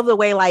 I love the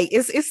way, like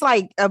it's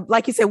like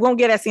you said, we won't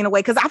get that scene away,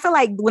 because I feel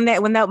like when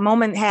that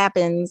moment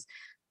happens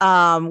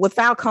with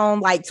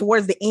Falcone, like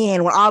towards the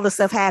end when all the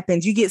stuff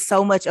happens, you get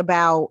so much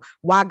about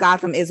why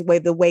Gotham is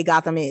the way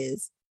Gotham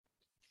is.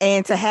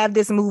 And to have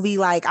this movie,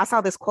 like I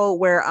saw this quote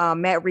where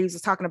Matt Reeves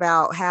was talking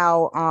about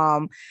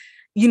how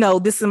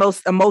this is the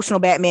most emotional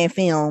Batman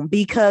film,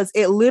 because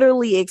it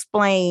literally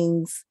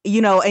explains, and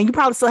you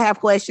probably still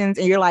have questions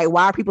and you're like,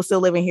 why are people still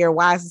living here?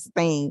 Why is this a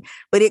thing?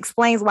 But it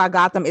explains why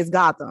Gotham is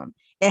Gotham.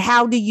 And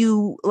how do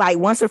you, like,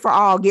 once and for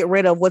all get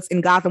rid of what's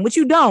in Gotham, which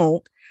you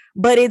don't,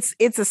 but it's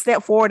a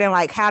step forward. And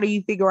like, how do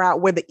you figure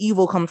out where the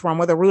evil comes from,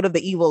 where the root of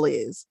the evil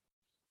is?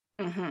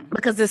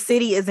 Because the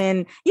city is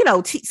in,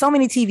 so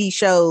many TV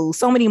shows,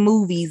 so many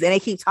movies, and they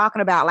keep talking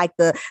about like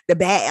the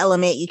bad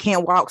element. You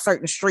can't walk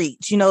certain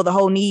streets, the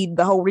whole need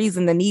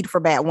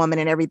for Batwoman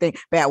and everything.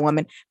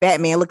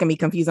 Batman, look at me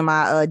confusing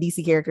my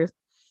DC characters.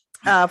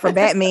 For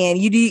Batman,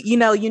 you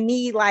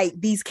need like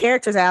these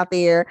characters out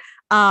there.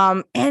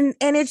 And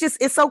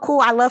it's so cool.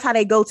 I love how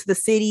they go to the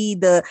city.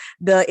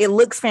 It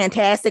looks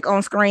fantastic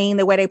on screen,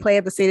 the way they play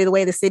at the city, the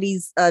way the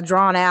city's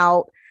drawn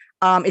out.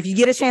 If you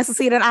get a chance to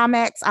see it in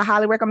IMAX, I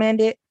highly recommend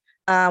it.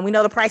 We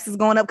know the price is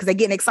going up because they're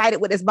getting excited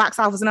with this box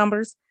office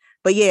numbers.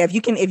 But yeah, if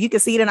you can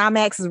see it in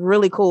IMAX, it's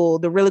really cool.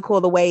 The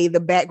way the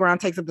background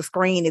takes up the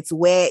screen. It's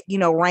wet,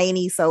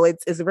 rainy. So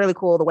it's really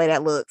cool the way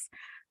that looks.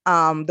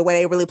 The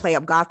way they really play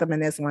up Gotham in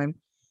this one.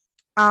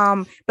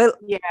 But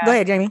yeah. Go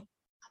ahead, Jamie.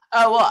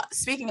 Oh, well,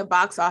 speaking of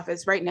box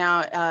office, right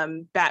now,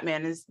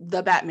 Batman is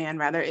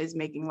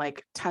making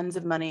like tons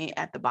of money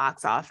at the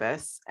box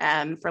office.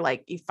 And for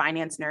like you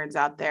finance nerds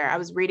out there, I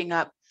was reading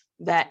up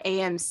that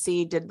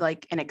AMC did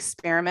like an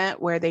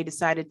experiment where they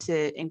decided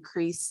to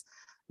increase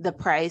the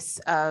price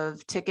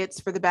of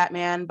tickets for the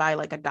Batman by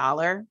like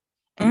 $1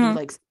 and do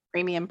like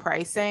premium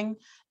pricing.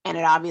 And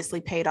it obviously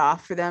paid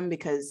off for them,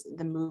 because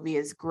the movie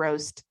has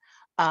grossed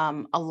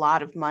a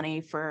lot of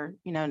money for,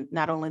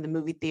 not only the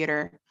movie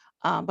theater,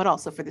 but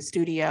also for the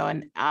studio.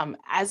 And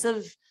as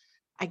of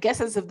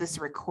this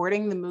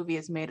recording, the movie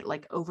has made it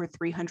like over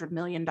 $300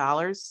 million.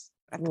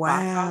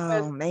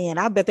 Wow, man,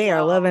 I bet they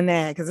are loving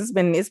that, because it's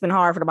been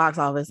hard for the box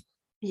office.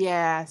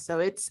 Yeah, so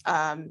it's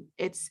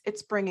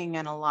bringing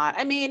in a lot.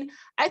 I mean,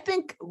 I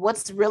think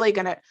what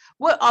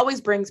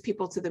always brings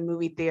people to the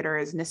movie theater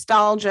is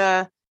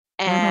nostalgia,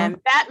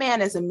 and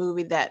Batman is a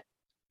movie that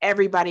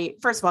everybody,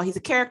 first of all, he's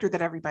a character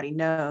that everybody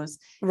knows,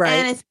 right?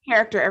 And it's a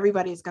character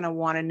everybody's going to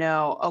want to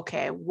know,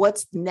 okay,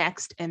 what's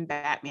next in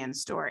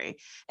Batman's story?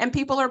 And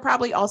people are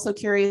probably also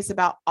curious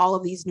about all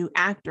of these new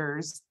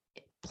actors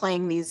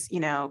playing these,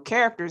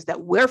 characters that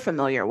we're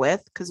familiar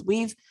with, because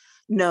we've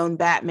known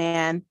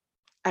Batman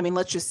I mean,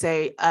 let's just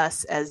say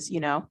us as, you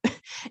know,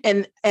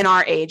 in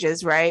our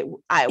ages, right?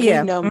 Yeah.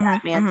 We've known Mhm,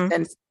 Batman mhm.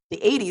 since the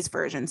 80s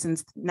version,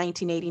 since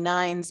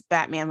 1989's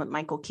Batman with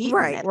Michael Keaton.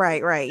 Right. You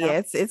know?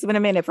 Yeah, it's been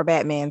a minute for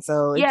Batman,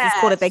 so it's just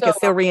cool Yeah. that they can So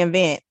still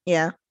reinvent.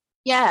 Yeah.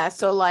 yeah.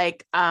 So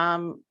like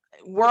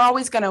we're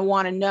always gonna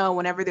want to know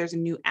whenever there's a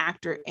new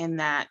actor in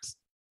that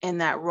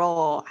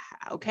role,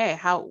 okay,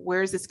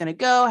 where's this gonna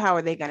go? How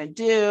are they gonna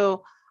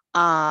do?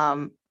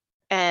 Um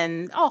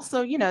and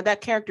also, you know,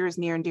 that character is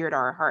near and dear to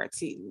our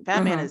hearts.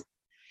 Batman Mhm. is,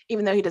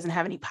 even though he doesn't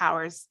have any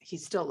powers,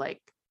 he's still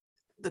like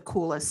the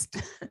coolest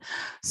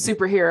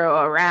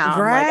superhero around.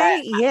 Like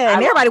Right. Yeah. I And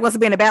love, everybody wants to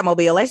be in the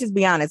Batmobile. Let's just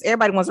be honest.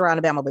 Everybody wants to ride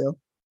in the Batmobile.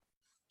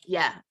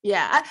 yeah,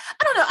 yeah.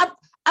 I don't know.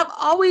 I've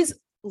always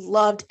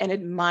loved and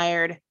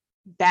admired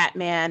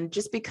Batman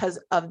just because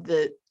of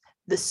the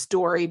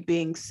story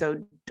being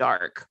so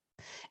dark.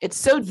 It's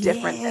so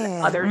different than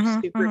Yeah. other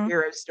Mhm.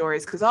 superhero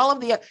stories because all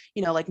of the,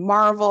 you know, like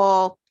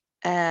Marvel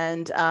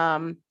and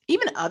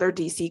even other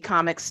DC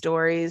comic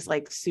stories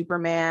like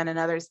Superman and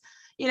others,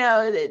 you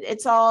know,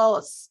 it's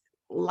all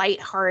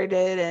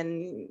lighthearted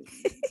and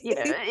you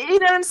know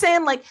what I'm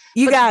saying? Like,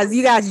 You but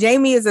guys,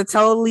 Jamie is a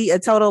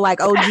total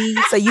like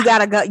OG. So you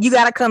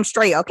gotta come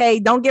straight, okay?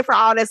 Don't give her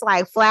all this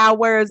like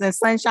flowers and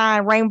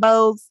sunshine,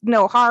 rainbows,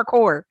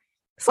 hardcore.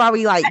 That's why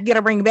we like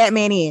gotta bring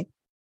Batman in.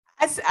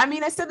 I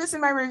mean, I said this in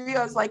my review.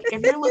 I was like,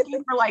 if you're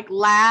looking for like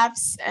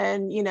laughs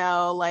and, you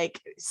know, like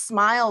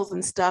smiles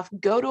and stuff,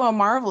 go to a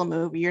Marvel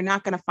movie. You're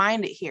not going to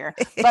find it here.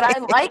 But I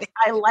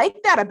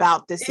like that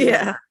about this Yeah,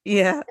 universe.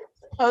 yeah.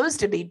 It's supposed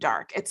to be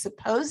dark. It's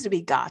supposed to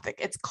be gothic.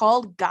 It's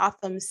called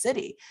Gotham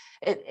City.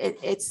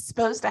 It's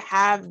supposed to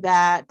have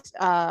that,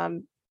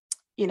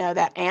 you know,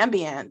 that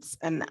ambience.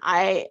 And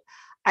I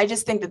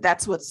just think that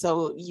that's what's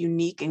so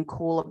unique and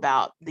cool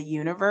about the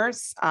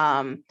universe.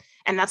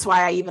 And that's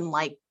why I even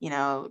like, you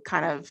know,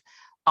 kind of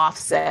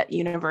offset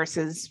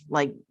universes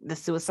like the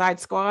Suicide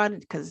Squad,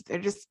 because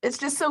it's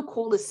just so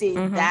cool to see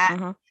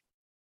Mhm.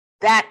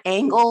 that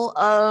angle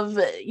of,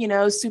 you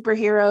know,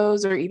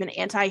 superheroes or even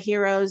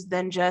anti-heroes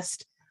than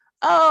just,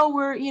 oh,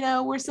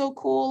 we're so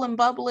cool and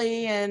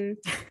bubbly and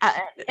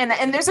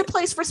there's a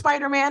place for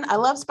Spider-Man. I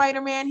love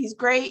Spider-Man. He's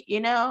great, you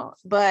know,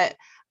 but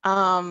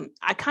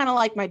I kind of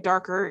like my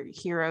darker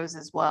heroes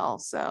as well.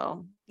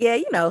 So Yeah,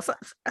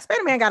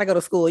 Spider-Man gotta go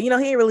to school. He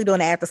ain't really doing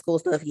the after school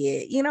stuff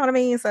yet. You know what I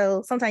mean?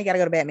 So sometimes you gotta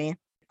go to Batman.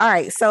 All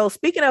right. So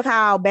speaking of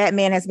how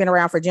Batman has been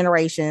around for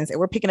generations, and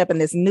we're picking up in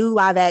this new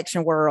live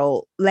action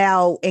world,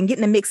 now and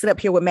getting to mix it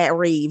up here with Matt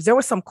Reeves. There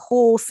were some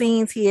cool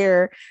scenes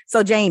here.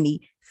 So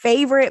Jamie,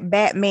 favorite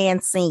Batman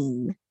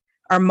scene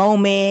or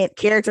moment,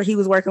 character he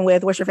was working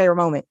with? What's your favorite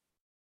moment?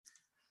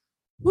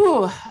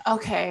 ooh,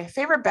 okay.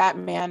 Favorite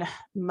Batman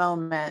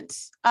moment.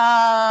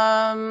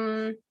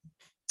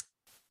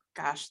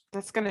 Gosh,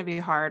 that's going to be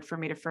hard for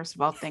me to first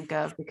of all think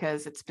of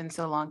because it's been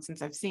so long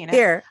since I've seen it.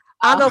 Here,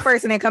 I'll go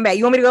first and then come back.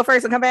 You want me to go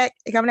first and come back?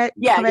 Come back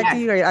to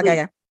you? Okay,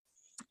 yeah.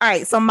 All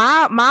right. So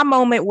my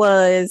moment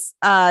was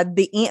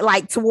the end,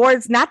 like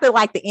towards not the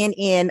like the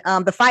end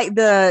the fight,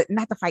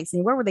 not the fight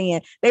scene. Where were they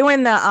in? They were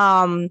in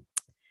the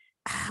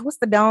what's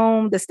the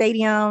dome, the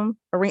stadium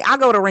arena. I'll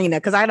go to arena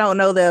because I don't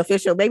know the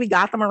official, maybe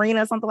Gotham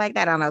Arena or something like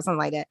that. I don't know, something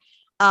like that.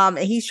 And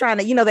he's trying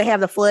to, they have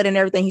the flood and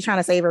everything. He's trying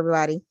to save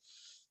everybody.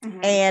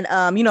 Mm-hmm.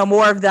 And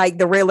more of like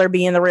the Riddler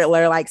being the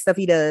Riddler, like stuff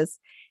he does.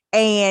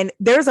 And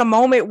there's a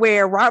moment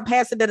where Robert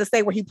Pattinson did a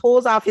state where he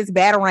pulls off his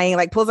Batarang,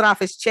 like pulls it off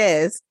his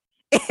chest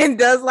and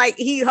does like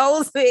he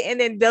holds it and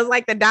then does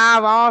like the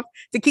dive off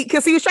to keep,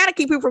 because he was trying to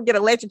keep people from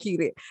getting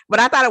electrocuted. But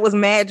I thought it was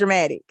mad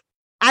dramatic.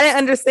 I didn't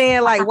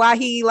understand like why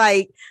he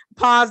like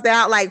paused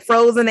out, like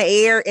froze in the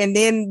air and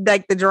then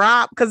like the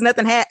drop, because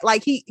nothing had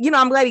like he,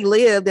 I'm glad he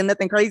lived and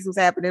nothing crazy was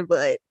happening,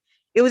 but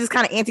it was just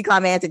kind of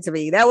anticlimactic to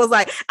me. That was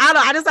like, I don't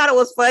know, I just thought it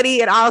was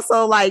funny and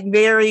also like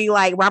very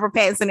like Robert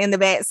Pattinson in the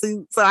bat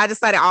suit. So I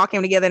just thought it all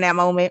came together in that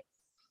moment.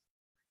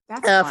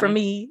 That's for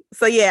me.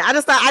 So yeah, I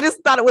just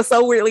thought it was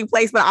so weirdly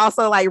placed, but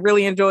also like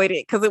really enjoyed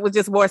it because it was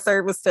just more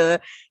service to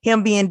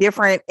him being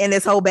different in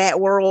this whole bat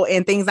world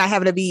and things not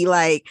having to be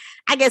like,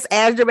 I guess,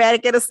 as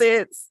dramatic in a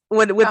sense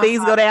when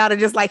things go down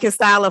and just like his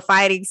style of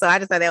fighting. So I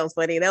just thought that was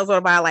funny. That was one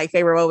of my like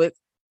favorite moments.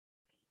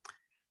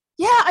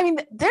 Yeah, I mean,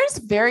 there's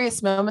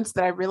various moments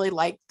that I really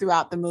liked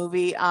throughout the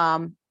movie.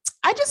 I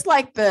just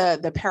like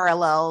the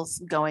parallels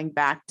going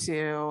back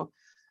to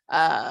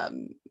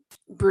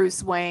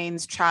Bruce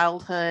Wayne's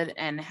childhood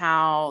and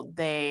how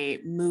they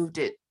moved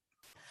it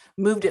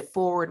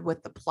forward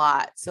with the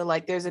plot. So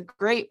like there's a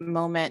great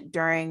moment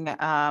during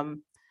I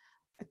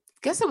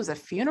guess it was a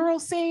funeral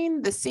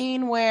scene, the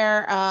scene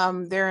where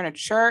they're in a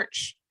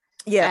church.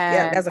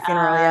 Yeah, that's a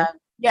funeral.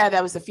 Yeah,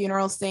 that was a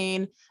funeral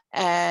scene.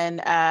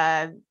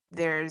 And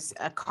there's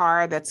a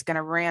car that's going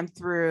to ram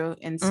through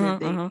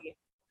into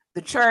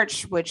the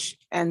church, which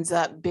ends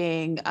up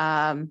being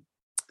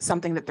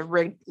something that the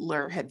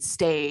Riddler had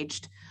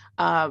staged.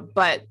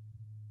 But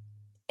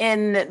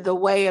in the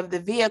way of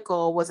the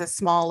vehicle was a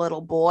small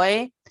little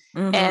boy.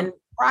 And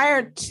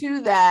prior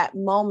to that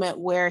moment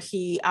where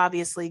he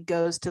obviously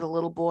goes to the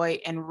little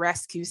boy and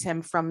rescues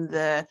him from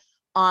the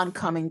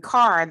oncoming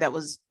car that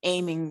was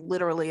aiming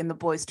literally in the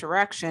boy's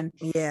direction.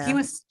 Yeah. He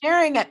was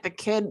staring at the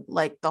kid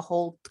like the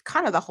whole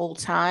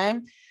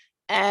time.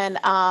 And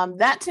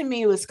that to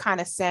me was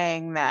kind of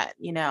saying that,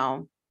 you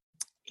know,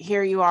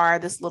 here you are,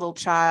 this little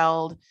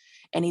child,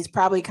 and he's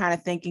probably kind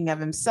of thinking of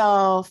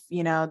himself,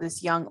 you know,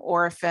 this young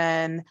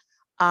orphan.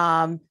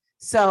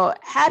 So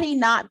had he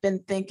not been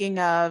thinking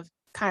of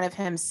kind of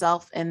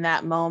himself in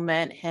that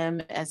moment,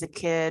 him as a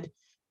kid,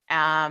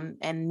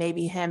 and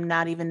maybe him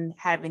not even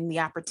having the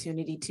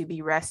opportunity to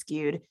be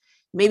rescued,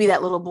 maybe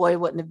that little boy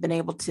wouldn't have been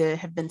able to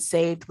have been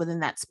saved within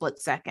that split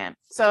second.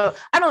 So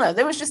I don't know.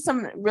 There was just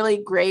some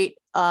really great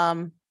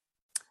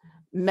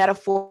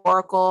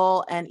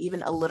metaphorical and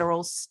even a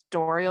literal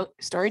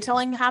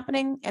storytelling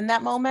happening in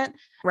that moment.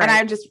 Right. And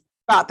I just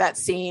thought that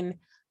scene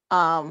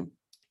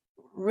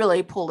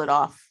really pulled it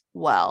off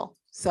well.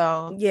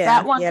 So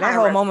that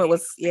whole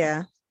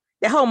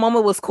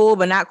moment was cool,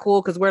 but not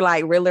cool because we're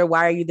like, Riddler,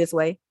 why are you this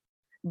way?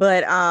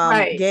 But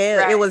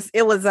it was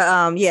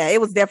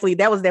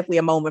definitely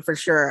a moment for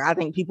sure. I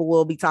think people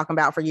will be talking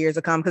about for years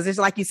to come, because it's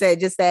like you said,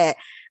 just that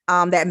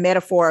that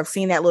metaphor of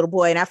seeing that little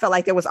boy. And I felt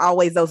like there was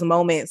always those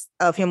moments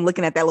of him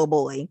looking at that little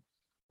boy.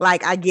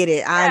 Like, I get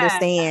it. I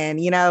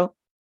understand, you know?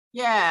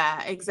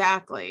 Yeah,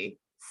 exactly.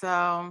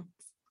 So,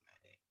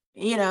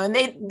 you know, and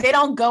they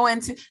don't go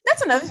into,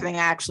 that's another thing I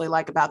actually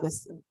like about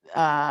this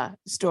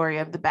story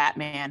of the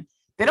Batman.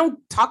 They don't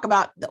talk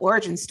about the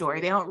origin story.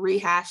 They don't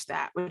rehash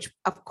that, which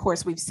of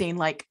course we've seen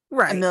like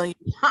a million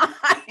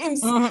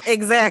times.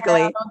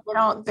 Exactly.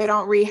 They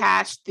don't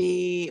rehash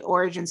the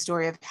origin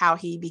story of how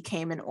he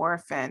became an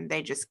orphan.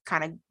 They just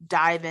kind of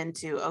dive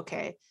into,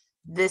 okay,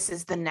 this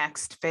is the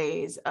next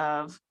phase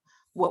of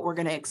what we're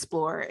going to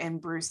explore in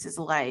Bruce's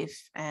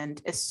life,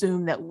 and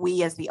assume that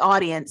we as the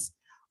audience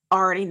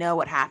already know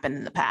what happened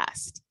in the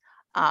past.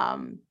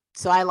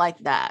 So I like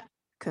that,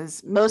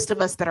 because most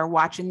of us that are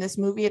watching this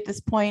movie at this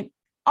point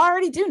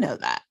already do know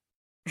that.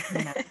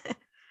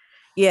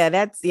 You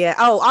know?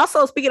 Oh,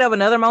 also speaking of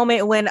another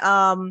moment, when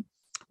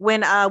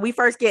we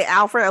first get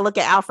Alfred, a look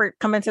at Alfred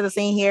come into the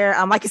scene here.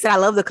 Like you said, I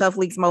love the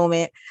cufflinks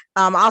moment.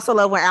 I also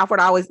love when Alfred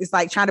always is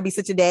like trying to be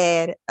such a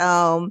dad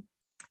to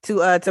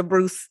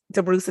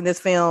Bruce in this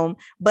film.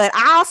 But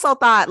I also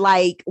thought,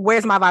 like,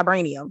 where's my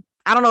vibranium?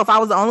 I don't know if I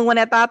was the only one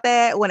that thought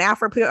that when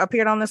Alfred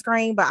appeared on the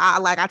screen, but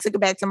I took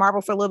it back to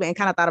Marvel for a little bit and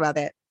kind of thought about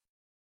that.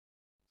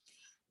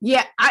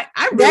 Yeah, I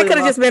really that could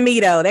have just been me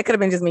though. That could have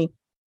been just me.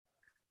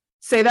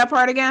 Say that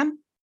part again.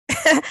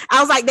 I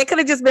was like, that could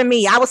have just been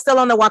me. I was still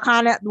on the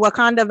Wakanda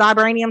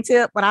vibranium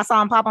tip when I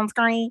saw him pop on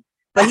screen,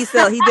 but he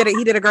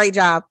did a great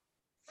job.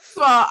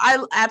 Well,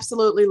 I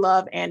absolutely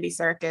love Andy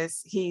Serkis.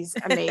 He's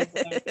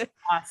amazing.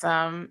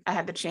 Awesome. I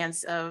had the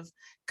chance of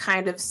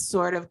kind of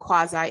sort of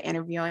quasi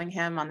interviewing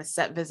him on the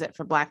set visit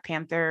for Black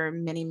Panther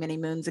many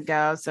moons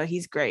ago. So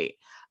he's great.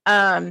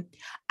 I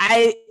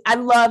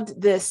loved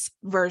this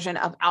version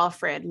of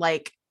Alfred.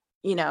 Like,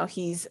 you know,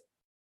 he's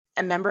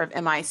a member of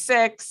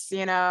MI6,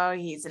 you know,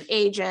 he's an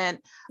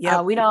agent.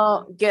 Yep. We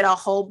don't get a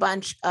whole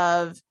bunch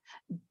of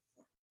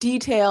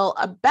detail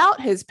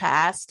about his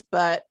past,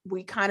 but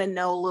we kind of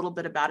know a little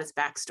bit about his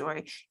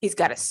backstory. He's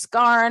got a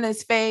scar on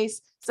his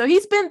face, so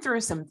he's been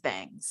through some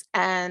things.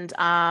 And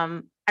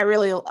I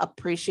really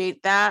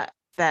appreciate that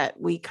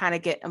we kind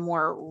of get a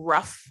more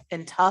rough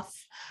and tough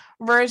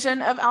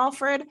version of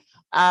Alfred.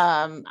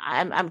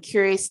 I'm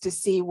curious to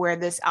see where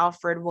this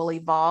Alfred will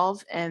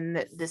evolve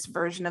in this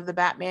version of the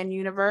Batman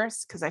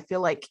universe, because I feel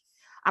like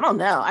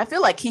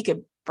he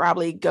could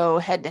probably go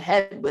head to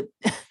head with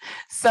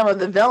some of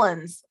the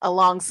villains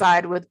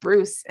alongside with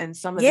Bruce and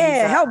some of these,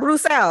 help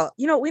Bruce out.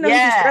 You know, we know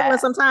he's struggling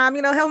sometime,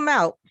 you know, help him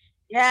out.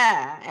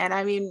 Yeah. And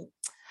I mean,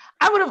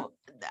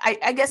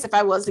 I guess if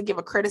I was to give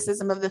a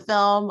criticism of the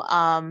film,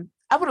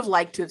 I would have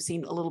liked to have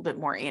seen a little bit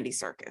more Andy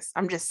Serkis.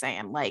 I'm just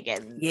saying, like,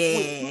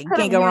 you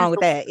can't go wrong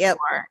with that. Yep.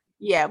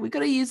 Yeah, we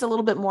could have used a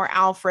little bit more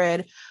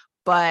Alfred,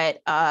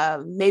 but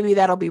maybe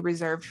that'll be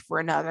reserved for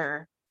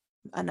another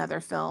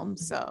film.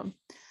 So,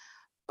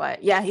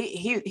 but yeah,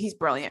 he's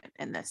brilliant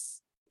in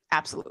this,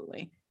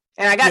 absolutely.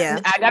 And I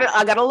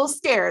got a little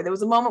scared. There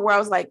was a moment where I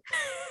was like,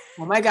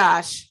 oh my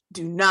gosh,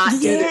 do not do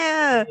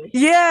this.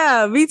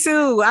 Yeah, me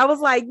too. I was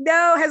like,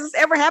 no, has this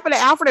ever happened to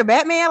Alfred and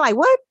Batman? Like,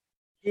 what?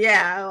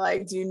 Yeah,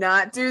 like, do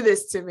not do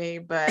this to me.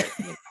 But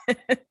you know.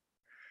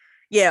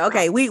 Yeah,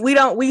 okay.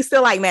 We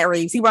still like Matt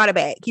Reeves. He brought it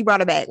back.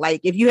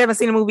 Like, if you haven't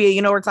seen the movie,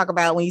 you know what we're talking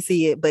about when you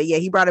see it. But yeah,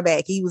 he brought it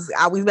back.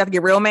 I was about to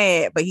get real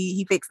mad, but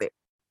he fixed it.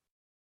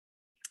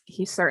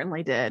 He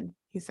certainly did.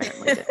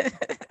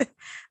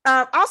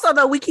 Also,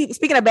 though, we keep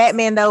speaking of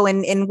Batman, though,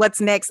 and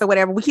what's next or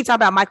whatever. We keep talking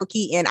about Michael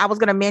Keaton. I was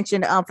going to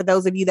mention, for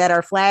those of you that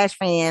are Flash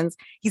fans,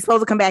 he's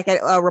supposed to come back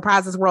at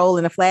reprise his role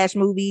in the Flash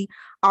movie.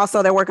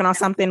 Also, they're working on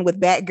something with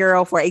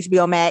Batgirl for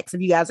HBO Max.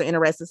 If you guys are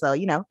interested, so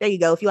you know, there you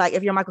go. If you're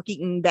a Michael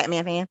Keaton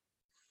Batman fan.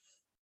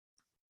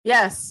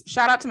 Yes,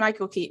 shout out to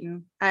Michael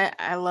Keaton.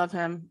 I love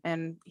him,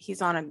 and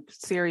he's on a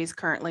series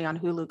currently on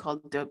Hulu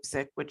called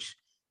Dopesick, which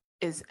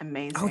is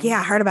amazing. Oh yeah,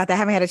 I heard about that. I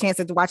haven't had a chance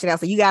to watch it out.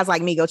 So you guys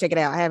like me, go check it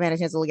out. I haven't had a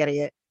chance to look at it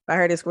yet, but I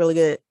heard it's really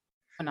good.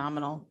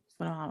 Phenomenal.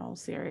 phenomenal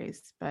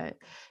series. But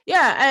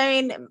yeah,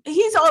 I mean,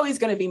 he's always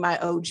going to be my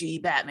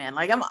OG Batman.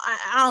 Like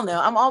I don't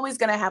know, I'm always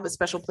going to have a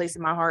special place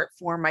in my heart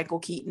for Michael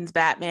Keaton's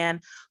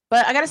Batman.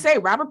 But I got to say,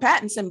 Robert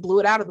Pattinson blew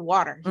it out of the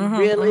water. He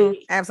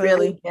really,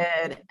 absolutely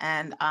did.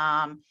 And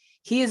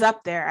he is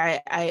up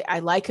there. I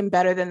like him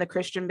better than the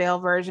Christian Bale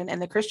version,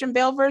 and the Christian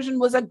Bale version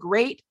was a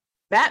great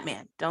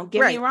Batman. Don't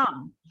get me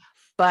wrong.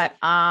 But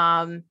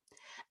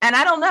and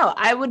I don't know,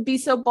 I would be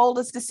so bold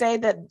as to say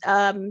that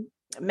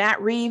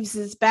Matt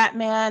Reeves's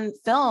Batman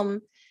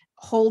film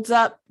holds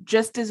up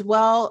just as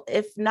well,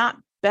 if not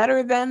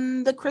better,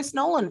 than the Chris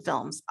Nolan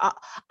films.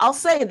 I'll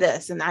say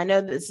this, and I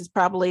know this is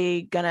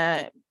probably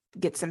gonna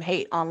get some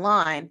hate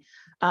online,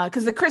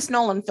 because the Chris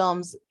Nolan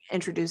films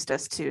introduced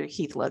us to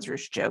Heath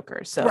Ledger's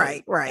Joker. So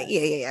right,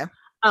 yeah.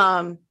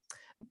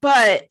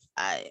 But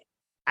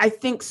I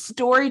think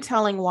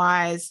storytelling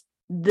wise,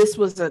 this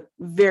was a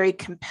very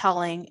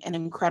compelling and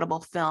incredible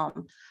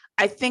film.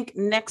 I think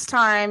next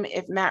time,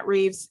 if Matt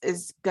Reeves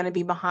is going to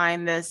be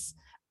behind this,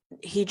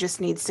 he just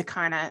needs to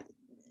kind of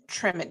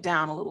trim it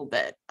down a little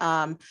bit.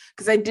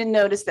 Because I did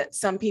notice that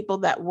some people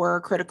that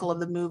were critical of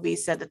the movie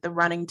said that the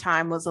running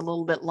time was a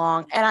little bit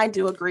long. And I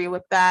do agree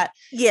with that.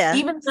 Yeah,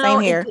 even though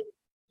same here.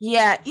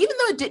 Even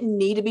though it didn't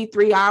need to be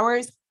 3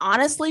 hours,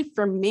 honestly,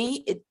 for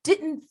me, it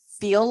didn't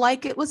feel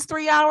like it was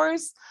 3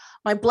 hours.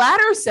 My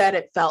bladder said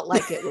it felt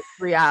like it was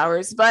 3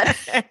 hours, but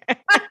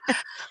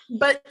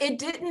but it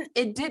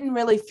didn't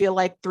really feel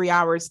like 3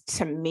 hours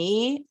to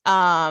me.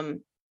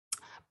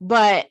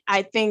 But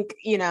I think,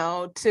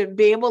 to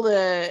be able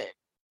to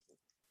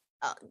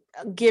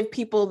give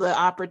people the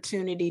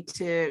opportunity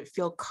to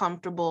feel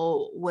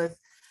comfortable with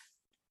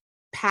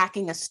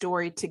packing a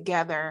story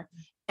together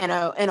in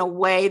a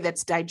way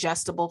that's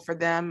digestible for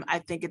them, I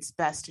think it's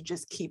best to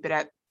just keep it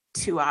at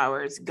 2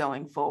 hours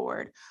going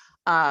forward.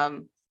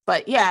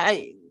 But yeah,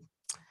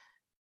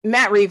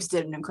 Matt Reeves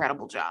did an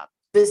incredible job.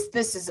 This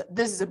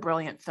is a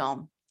brilliant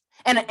film,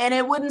 and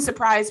it wouldn't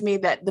surprise me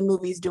that the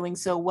movie's doing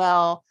so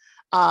well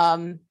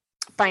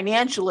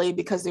financially,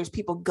 because there's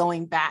people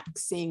going back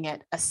seeing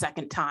it a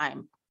second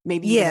time,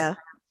 maybe even a third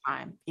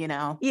time.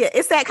 Yeah,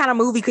 it's that kind of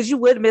movie, because you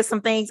would miss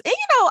some things. And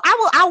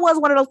I was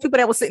one of those people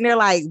that was sitting there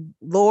like,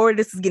 Lord,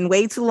 this is getting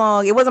way too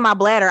long. It wasn't my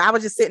bladder. I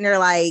was just sitting there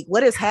like,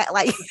 what is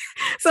like?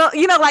 So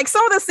like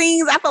some of the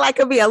scenes I feel like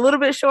could be a little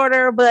bit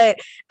shorter, but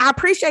I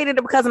appreciated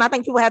it because, and I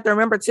think people have to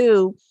remember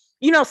too,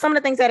 some of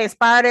the things that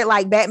inspired it,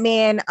 like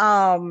Batman,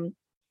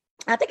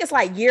 I think it's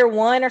like Year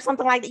One or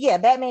something like that. Yeah,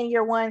 Batman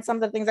Year One. Some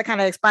of the things that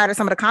kind of inspired it,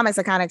 some of the comments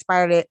that kind of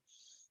inspired it,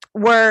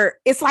 were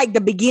it's like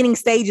the beginning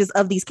stages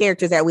of these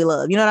characters that we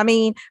love. You know what I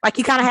mean? Like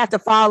you kind of have to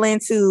fall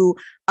into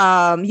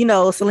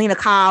Selena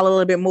Kyle a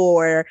little bit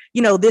more,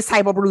 this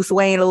type of Bruce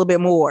Wayne a little bit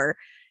more,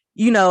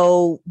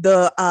 the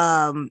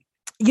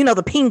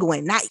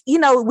Penguin, not,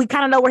 we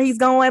kind of know where he's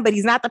going, but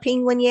he's not the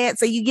Penguin yet.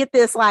 So you get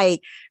this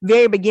like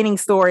very beginning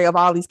story of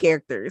all these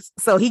characters.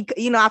 So he,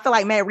 I feel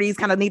like Matt Reeves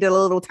kind of needed a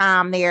little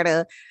time there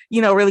to,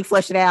 really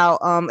flesh it out.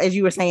 As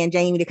you were saying,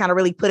 Jamie, to kind of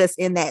really put us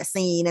in that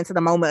scene, into the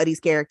moment of these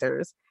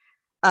characters.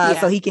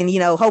 So he can,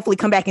 hopefully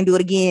come back and do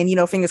it again,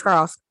 fingers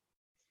crossed.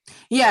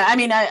 Yeah. I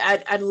mean,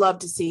 I'd love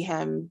to see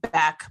him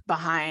back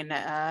behind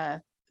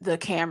the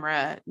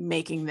camera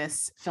making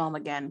this film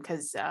again,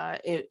 because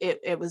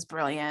it was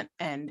brilliant.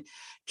 And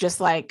just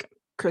like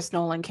Chris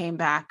Nolan came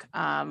back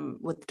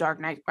with Dark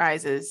Knight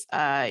Rises,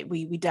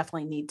 we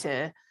definitely need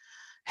to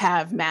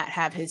have Matt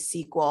have his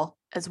sequel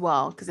as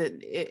well, because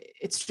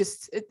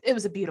it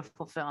was a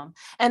beautiful film.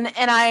 And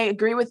I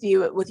agree with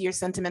you with your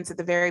sentiments at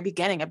the very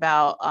beginning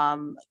about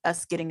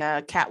us getting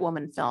a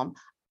Catwoman film.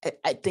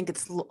 I think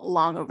it's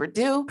long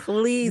overdue.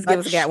 Please give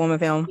us a Catwoman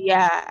film.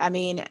 Yeah, I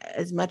mean,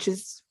 as much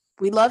as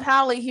we love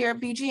Halle here at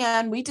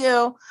BGN, we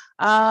do.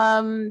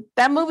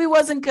 That movie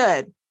wasn't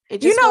good.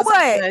 It just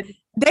wasn't good.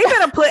 They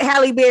better put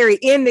Halle Berry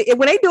in it.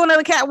 When they do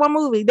another Catwoman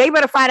movie, they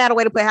better find out a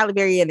way to put Halle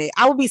Berry in it.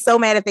 I would be so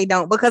mad if they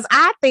don't, because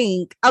I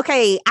think,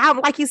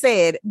 I'm like you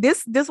said,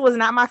 this was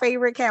not my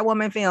favorite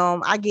Catwoman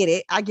film. I get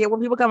it. I get where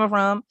people are coming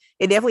from.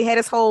 It definitely had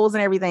its holes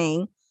and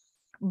everything.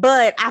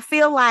 But I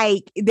feel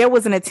like there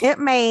was an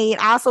attempt made.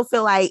 I also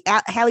feel like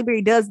Halle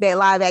Berry does that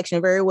live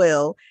action very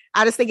well.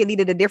 I just think it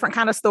needed a different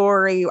kind of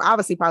story.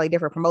 Obviously, probably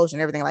different promotion,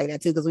 everything like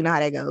that too, because we know how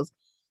that goes.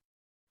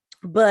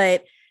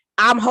 But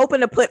I'm hoping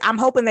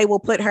they will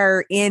put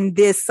her in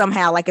this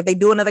somehow. Like if they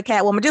do another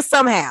Catwoman, just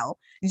somehow,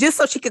 just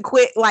so she could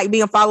quit like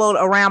being followed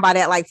around by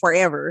that like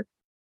forever.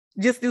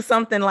 Just do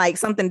something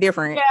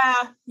different.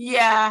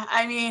 Yeah.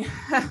 I mean,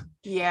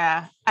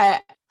 yeah. I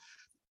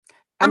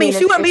mean,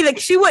 she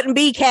wouldn't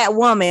be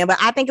Catwoman, but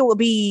I think it would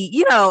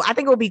be, I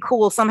think it would be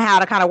cool somehow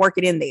to kind of work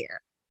it in there,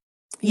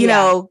 you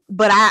know.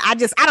 But I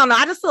don't know.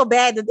 I just feel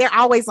bad that they're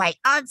always like,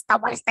 oh, it's the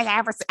worst thing I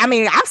ever seen. I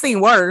mean, I've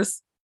seen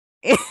worse.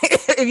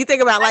 If you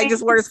think about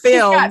just worse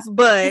films,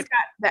 but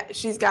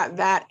she's got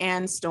that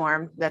and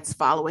Storm that's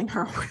following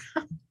her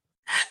around.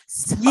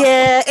 So.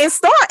 Yeah, and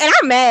Storm, and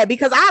I'm mad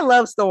because I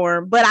love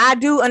Storm, but I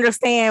do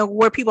understand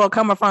where people are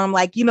coming from.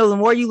 Like, the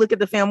more you look at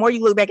the film, more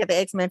you look back at the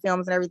X-Men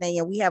films and everything,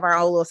 and we have our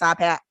own little side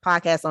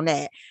podcast on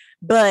that.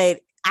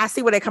 But I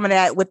see where they're coming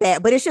at with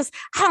that, but it's just,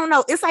 I don't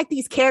know. It's like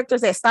these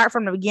characters that start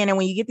from the beginning,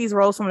 when you get these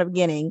roles from the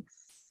beginning,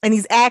 and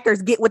these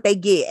actors get what they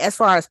get as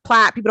far as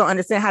plot. People don't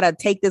understand how to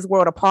take this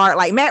world apart.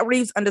 Like Matt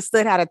Reeves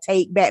understood how to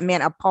take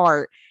Batman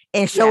apart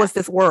and show us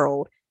this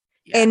world.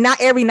 Yeah. And not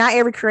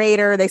every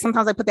creator, they put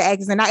the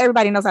actors, and not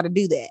everybody knows how to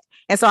do that.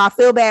 And so I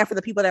feel bad for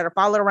the people that are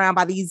followed around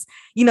by these,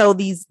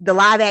 the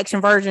live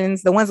action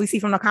versions, the ones we see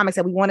from the comics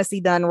that we want to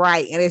see done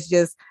right. And it's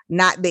just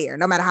not there.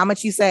 No matter how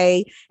much you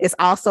say. It's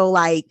also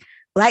like,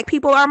 Black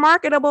people are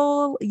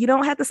marketable. You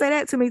don't have to say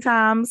that too many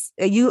times.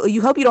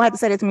 You hope you don't have to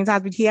say that too many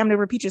times, but you have to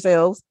repeat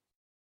yourselves.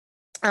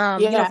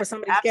 For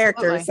some of these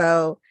characters.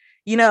 So,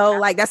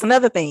 like that's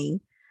another thing.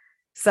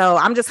 So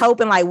I'm just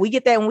hoping like we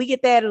get that when we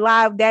get that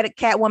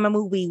Catwoman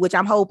movie, which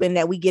I'm hoping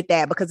that we get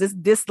that, because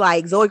this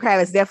like Zoe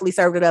Kravitz definitely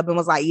served it up and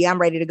was like, yeah, I'm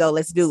ready to go.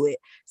 Let's do it.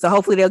 So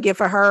hopefully they'll give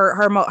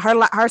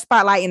her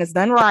spotlight and it's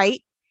done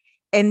right.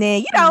 And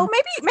then, maybe throw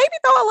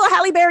a little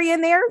Halle Berry in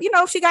there,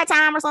 if she got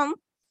time or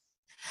something.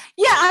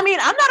 Yeah, I mean,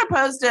 I'm not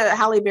opposed to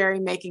Halle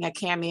Berry making a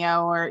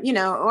cameo or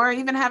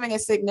even having a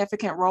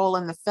significant role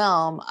in the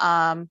film.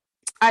 I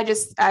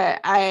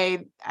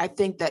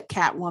think that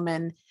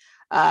Catwoman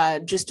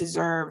just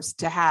deserves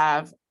to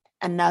have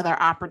another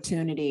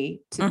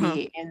opportunity to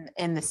be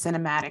in the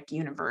cinematic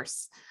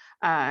universe,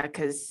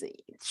 because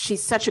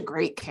she's such a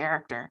great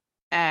character.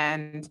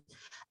 And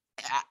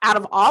out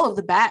of all of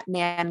the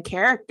Batman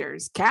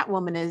characters,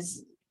 Catwoman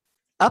is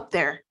up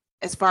there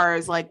as far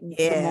as like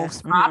the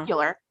most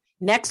popular.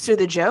 Next to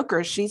the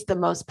Joker, she's the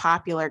most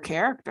popular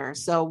character.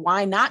 So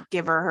why not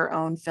give her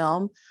own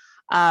film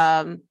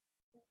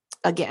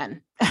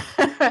again?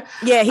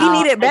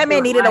 Yeah,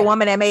 Batman needed a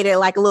woman that made it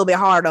like a little bit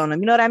hard on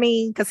him. You know what I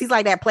mean? Because he's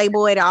like that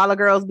playboy that all the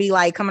girls be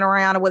like coming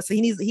around and what. So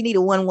he needed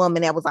one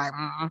woman that was like,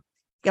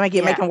 make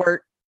him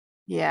work.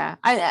 Yeah,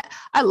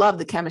 I love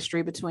the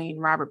chemistry between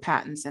Robert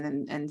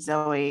Pattinson and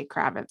Zoe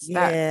Kravitz.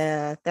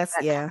 That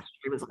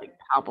chemistry was like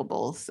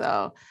palpable.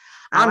 So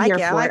I'm here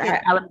for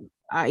it.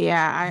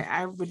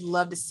 I would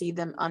love to see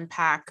them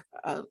unpack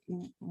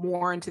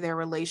more into their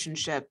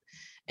relationship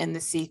in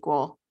the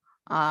sequel,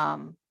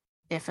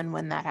 if and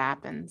when that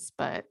happens.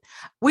 But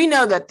we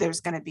know that there's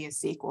going to be a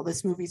sequel.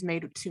 This movie's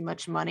made too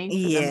much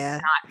money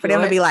for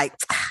them to be like,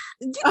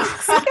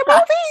 second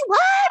movie,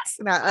 what?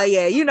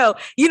 No,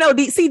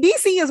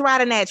 DC is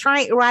riding that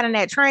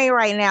train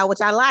right now,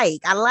 which I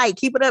like.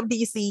 Keep it up,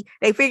 DC.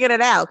 They figured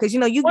it out, because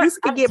you used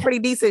to get pretty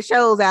decent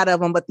shows out of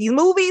them, but these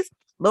movies,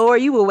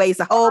 Lord, you will waste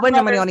a whole bunch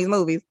of money on these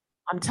movies.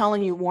 I'm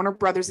telling you, Warner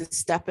Brothers is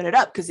stepping it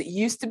up, because it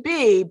used to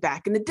be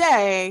back in the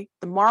day,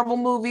 the Marvel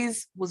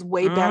movies was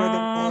way better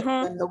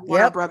than the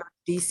Warner Brothers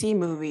DC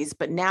movies.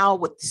 But now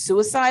with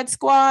Suicide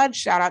Squad,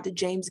 shout out to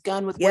James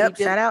Gunn with what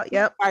he did.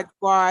 Suicide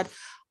Squad.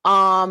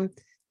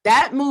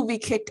 That movie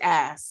kicked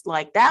ass.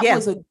 Like that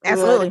was a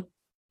good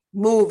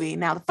movie.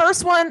 Now the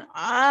first one, okay,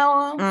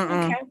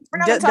 we're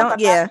not gonna talk about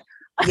that.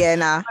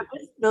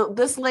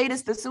 This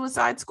latest, the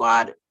Suicide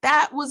Squad,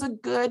 that was a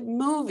good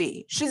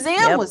movie.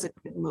 Shazam was a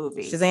good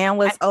movie. Shazam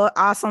was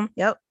awesome.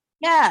 Yep.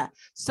 Yeah.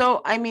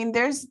 So I mean,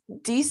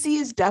 DC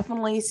is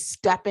definitely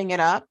stepping it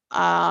up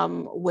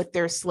with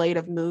their slate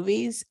of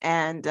movies,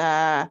 and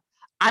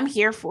I'm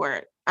here for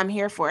it.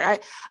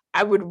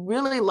 I would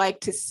really like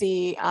to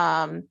see.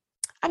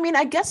 I mean,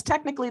 I guess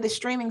technically the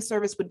streaming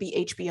service would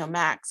be HBO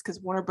Max, because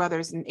Warner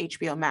Brothers and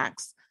HBO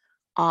Max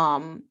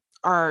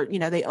are,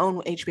 they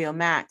own HBO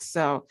Max.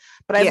 So,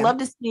 but I'd love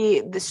to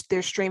see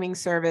their streaming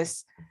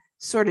service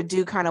sort of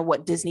do kind of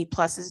what Disney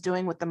Plus is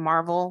doing with the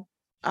Marvel.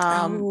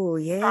 That'd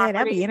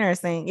be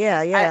interesting.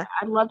 Yeah.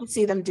 I'd love to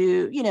see them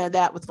do,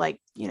 that with like,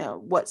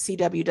 what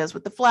CW does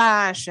with the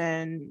Flash,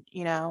 and,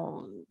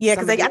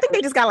 because I think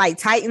they just got like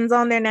Titans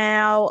on there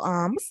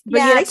now.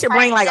 They should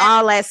bring like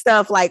all that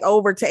stuff like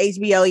over to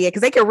HBO. Yeah,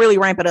 because they can really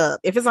ramp it up.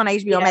 If it's on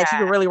HBO Max, you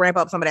can really ramp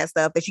up some of that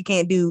stuff that you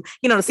can't do.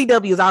 The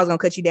CW is always gonna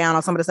cut you down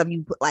on some of the stuff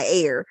you put like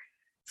air.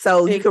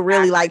 So you could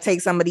really like take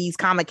some of these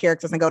comic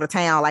characters and go to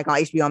town like on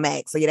HBO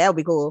Max. So that would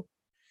be cool.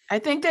 I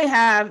think they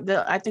have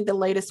the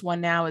latest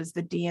one now is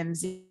the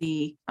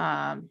DMZ.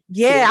 I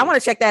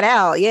want to check that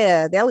out.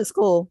 Yeah, that looks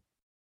cool.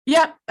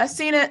 Yep, I've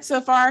seen it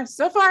so far.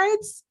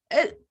 It's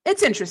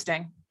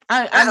interesting.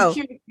 I'm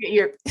curious to get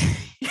your.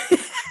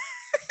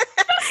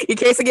 In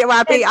case I get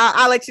my opinion,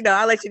 I'll let you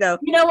know.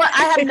 You know what?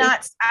 I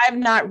have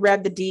not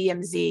read the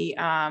DMZ,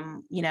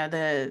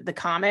 the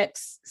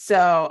comics.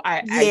 So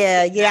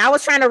I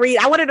was trying to read.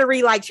 I wanted to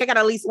read, like, check out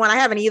at least one. I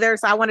haven't either.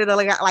 So I wanted to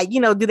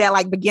do that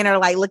like beginner,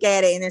 like look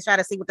at it and then try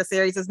to see what the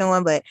series is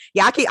doing. But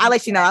I'll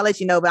let you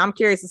know. But I'm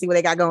curious to see what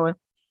they got going.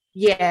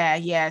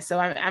 Yeah. So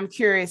I'm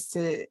curious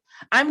to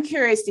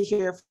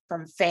hear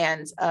from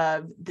fans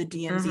of the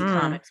DMZ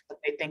comics what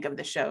they think of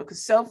the show,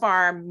 because so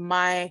far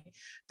my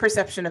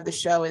perception of the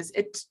show is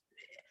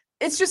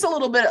it's just a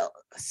little bit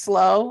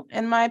slow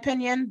in my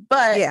opinion,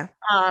 but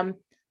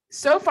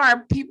so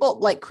far people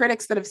like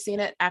critics that have seen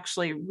it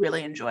actually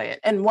really enjoy it,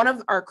 and one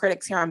of our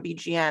critics here on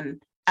BGN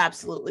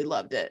absolutely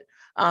loved it.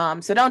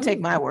 So don't take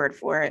my word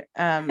for it.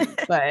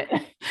 But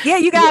yeah,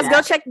 you guys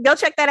go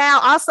check that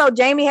out. Also,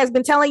 Jamie has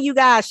been telling you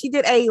guys she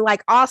did a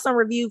awesome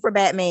review for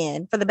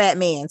the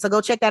Batman. So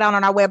go check that out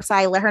on our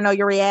website. Let her know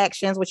your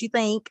reactions, what you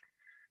think.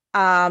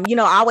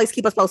 Always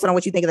keep us posted on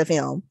what you think of the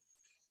film.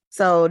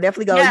 So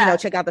definitely go,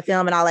 check out the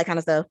film and all that kind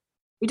of stuff.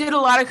 We did a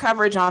lot of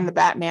coverage on the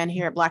Batman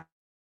here at Black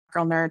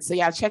Girl Nerds. So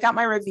yeah, check out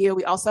my review.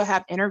 We also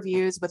have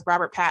interviews with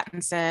Robert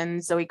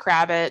Pattinson, Zoe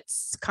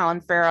Kravitz,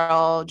 Colin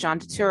Farrell, John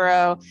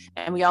Turturro,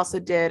 and we also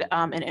did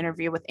an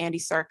interview with Andy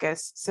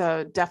Serkis.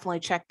 So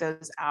definitely check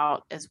those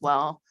out as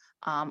well.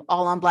 All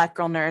on Black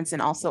Girl Nerds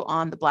and also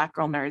on the Black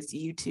Girl Nerds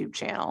YouTube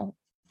channel.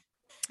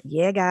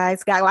 Yeah,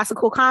 guys, got lots of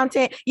cool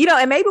content,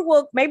 and maybe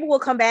we'll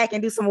come back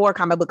and do some more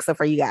comic book stuff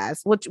for you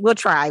guys. We'll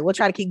try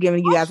to keep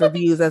giving you guys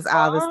reviews as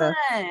all this stuff.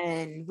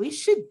 We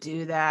should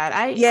do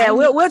that.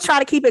 We'll try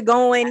to keep it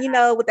going.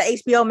 With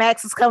the HBO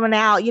Max is coming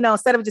out,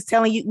 instead of just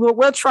telling you,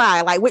 we'll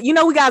try.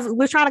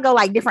 We're trying to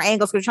go different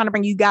angles. We're trying to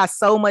bring you guys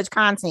so much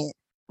content,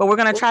 but we're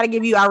gonna try to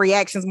give you our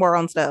reactions more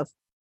on stuff.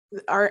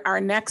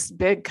 Our next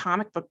big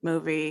comic book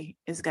movie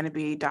is going to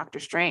be Doctor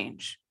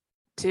Strange.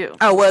 Too.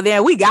 Oh, well,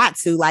 then we got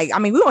to we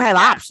don't have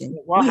option.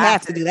 We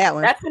have to do that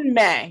one. That's in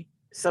May.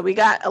 So we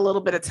got a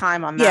little bit of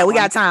time on that. Yeah, we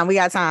got time.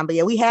 But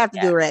yeah, we have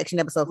to do a reaction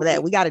episode for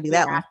that. We got to do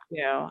that one.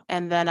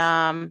 And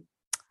then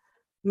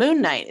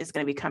Moon Knight is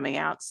going to be coming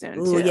out soon.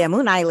 Ooh, yeah,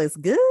 Moon Knight looks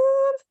good.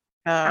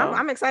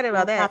 I'm excited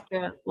about that.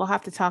 We'll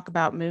have to talk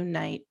about Moon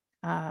Knight.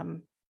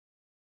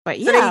 But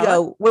yeah, so there you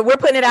go. We're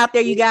putting it out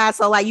there, you guys.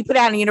 So you put it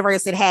out in the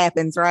universe, it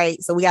happens,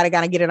 right? So we got to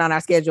kind of get it on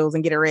our schedules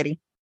and get it ready.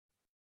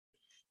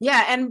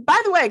 Yeah. And by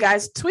the way,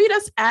 guys, tweet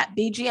us at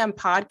BGM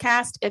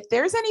Podcast. If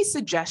there's any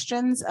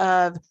suggestions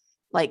of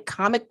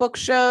comic book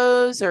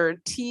shows or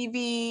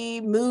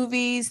TV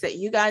movies that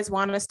you guys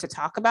want us to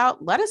talk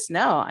about, let us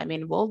know. I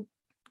mean, we'll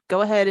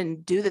go ahead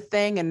and do the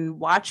thing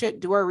and watch it,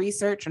 do our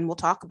research, and we'll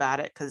talk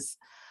about it because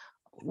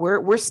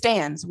we're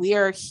stans. We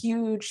are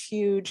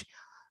huge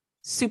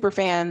super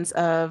fans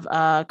of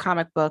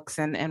comic books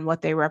and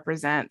what they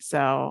represent.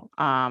 So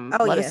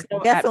let us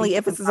know. Definitely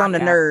emphasis on the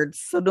nerds.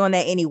 So doing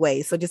that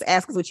anyway. So just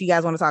ask us what you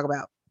guys want to talk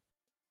about.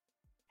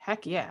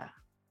 Heck yeah.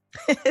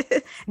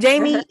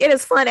 Jamie, it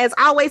is fun as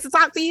always to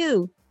talk to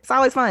you. It's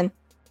always fun.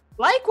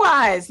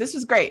 Likewise. This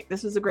was great.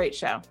 This was a great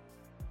show.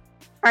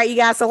 All right, you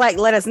guys. So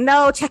let us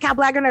know. Check out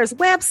Black Girl Nerds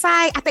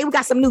website. I think we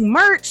got some new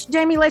merch.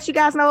 Jamie let you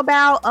guys know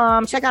about.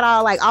 Check out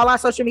all our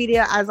social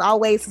media. As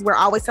always, we're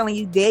always telling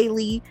you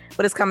daily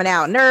what is coming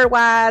out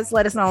nerd-wise.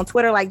 Let us know on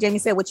Twitter, like Jamie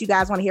said, what you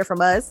guys want to hear from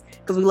us,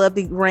 because we love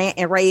to rant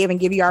and rave and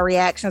give you our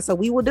reaction. So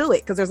we will do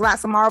it because there's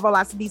lots of Marvel,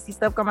 lots of DC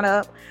stuff coming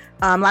up,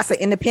 lots of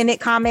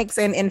independent comics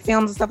and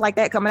films and stuff like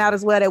that coming out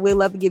as well that we'd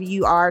love to give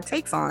you our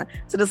takes on.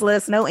 So just let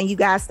us know, and you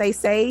guys stay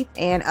safe.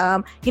 And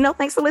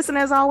thanks for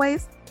listening as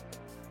always.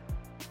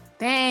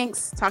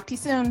 Thanks. Talk to you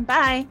soon.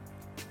 Bye.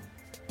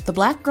 The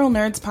Black Girl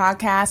Nerds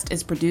podcast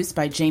is produced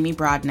by Jamie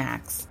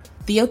Broadnax.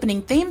 The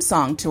opening theme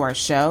song to our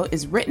show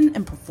is written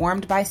and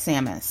performed by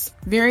Samus.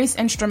 Various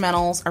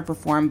instrumentals are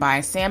performed by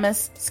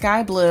Samus,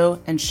 Sky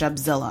Blue, and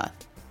Shubzilla.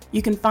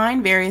 You can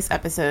find various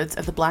episodes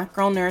of the Black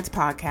Girl Nerds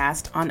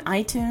podcast on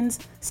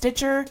iTunes,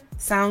 Stitcher,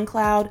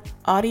 SoundCloud,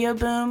 Audio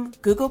Boom,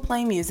 Google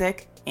Play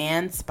Music,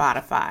 and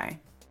Spotify.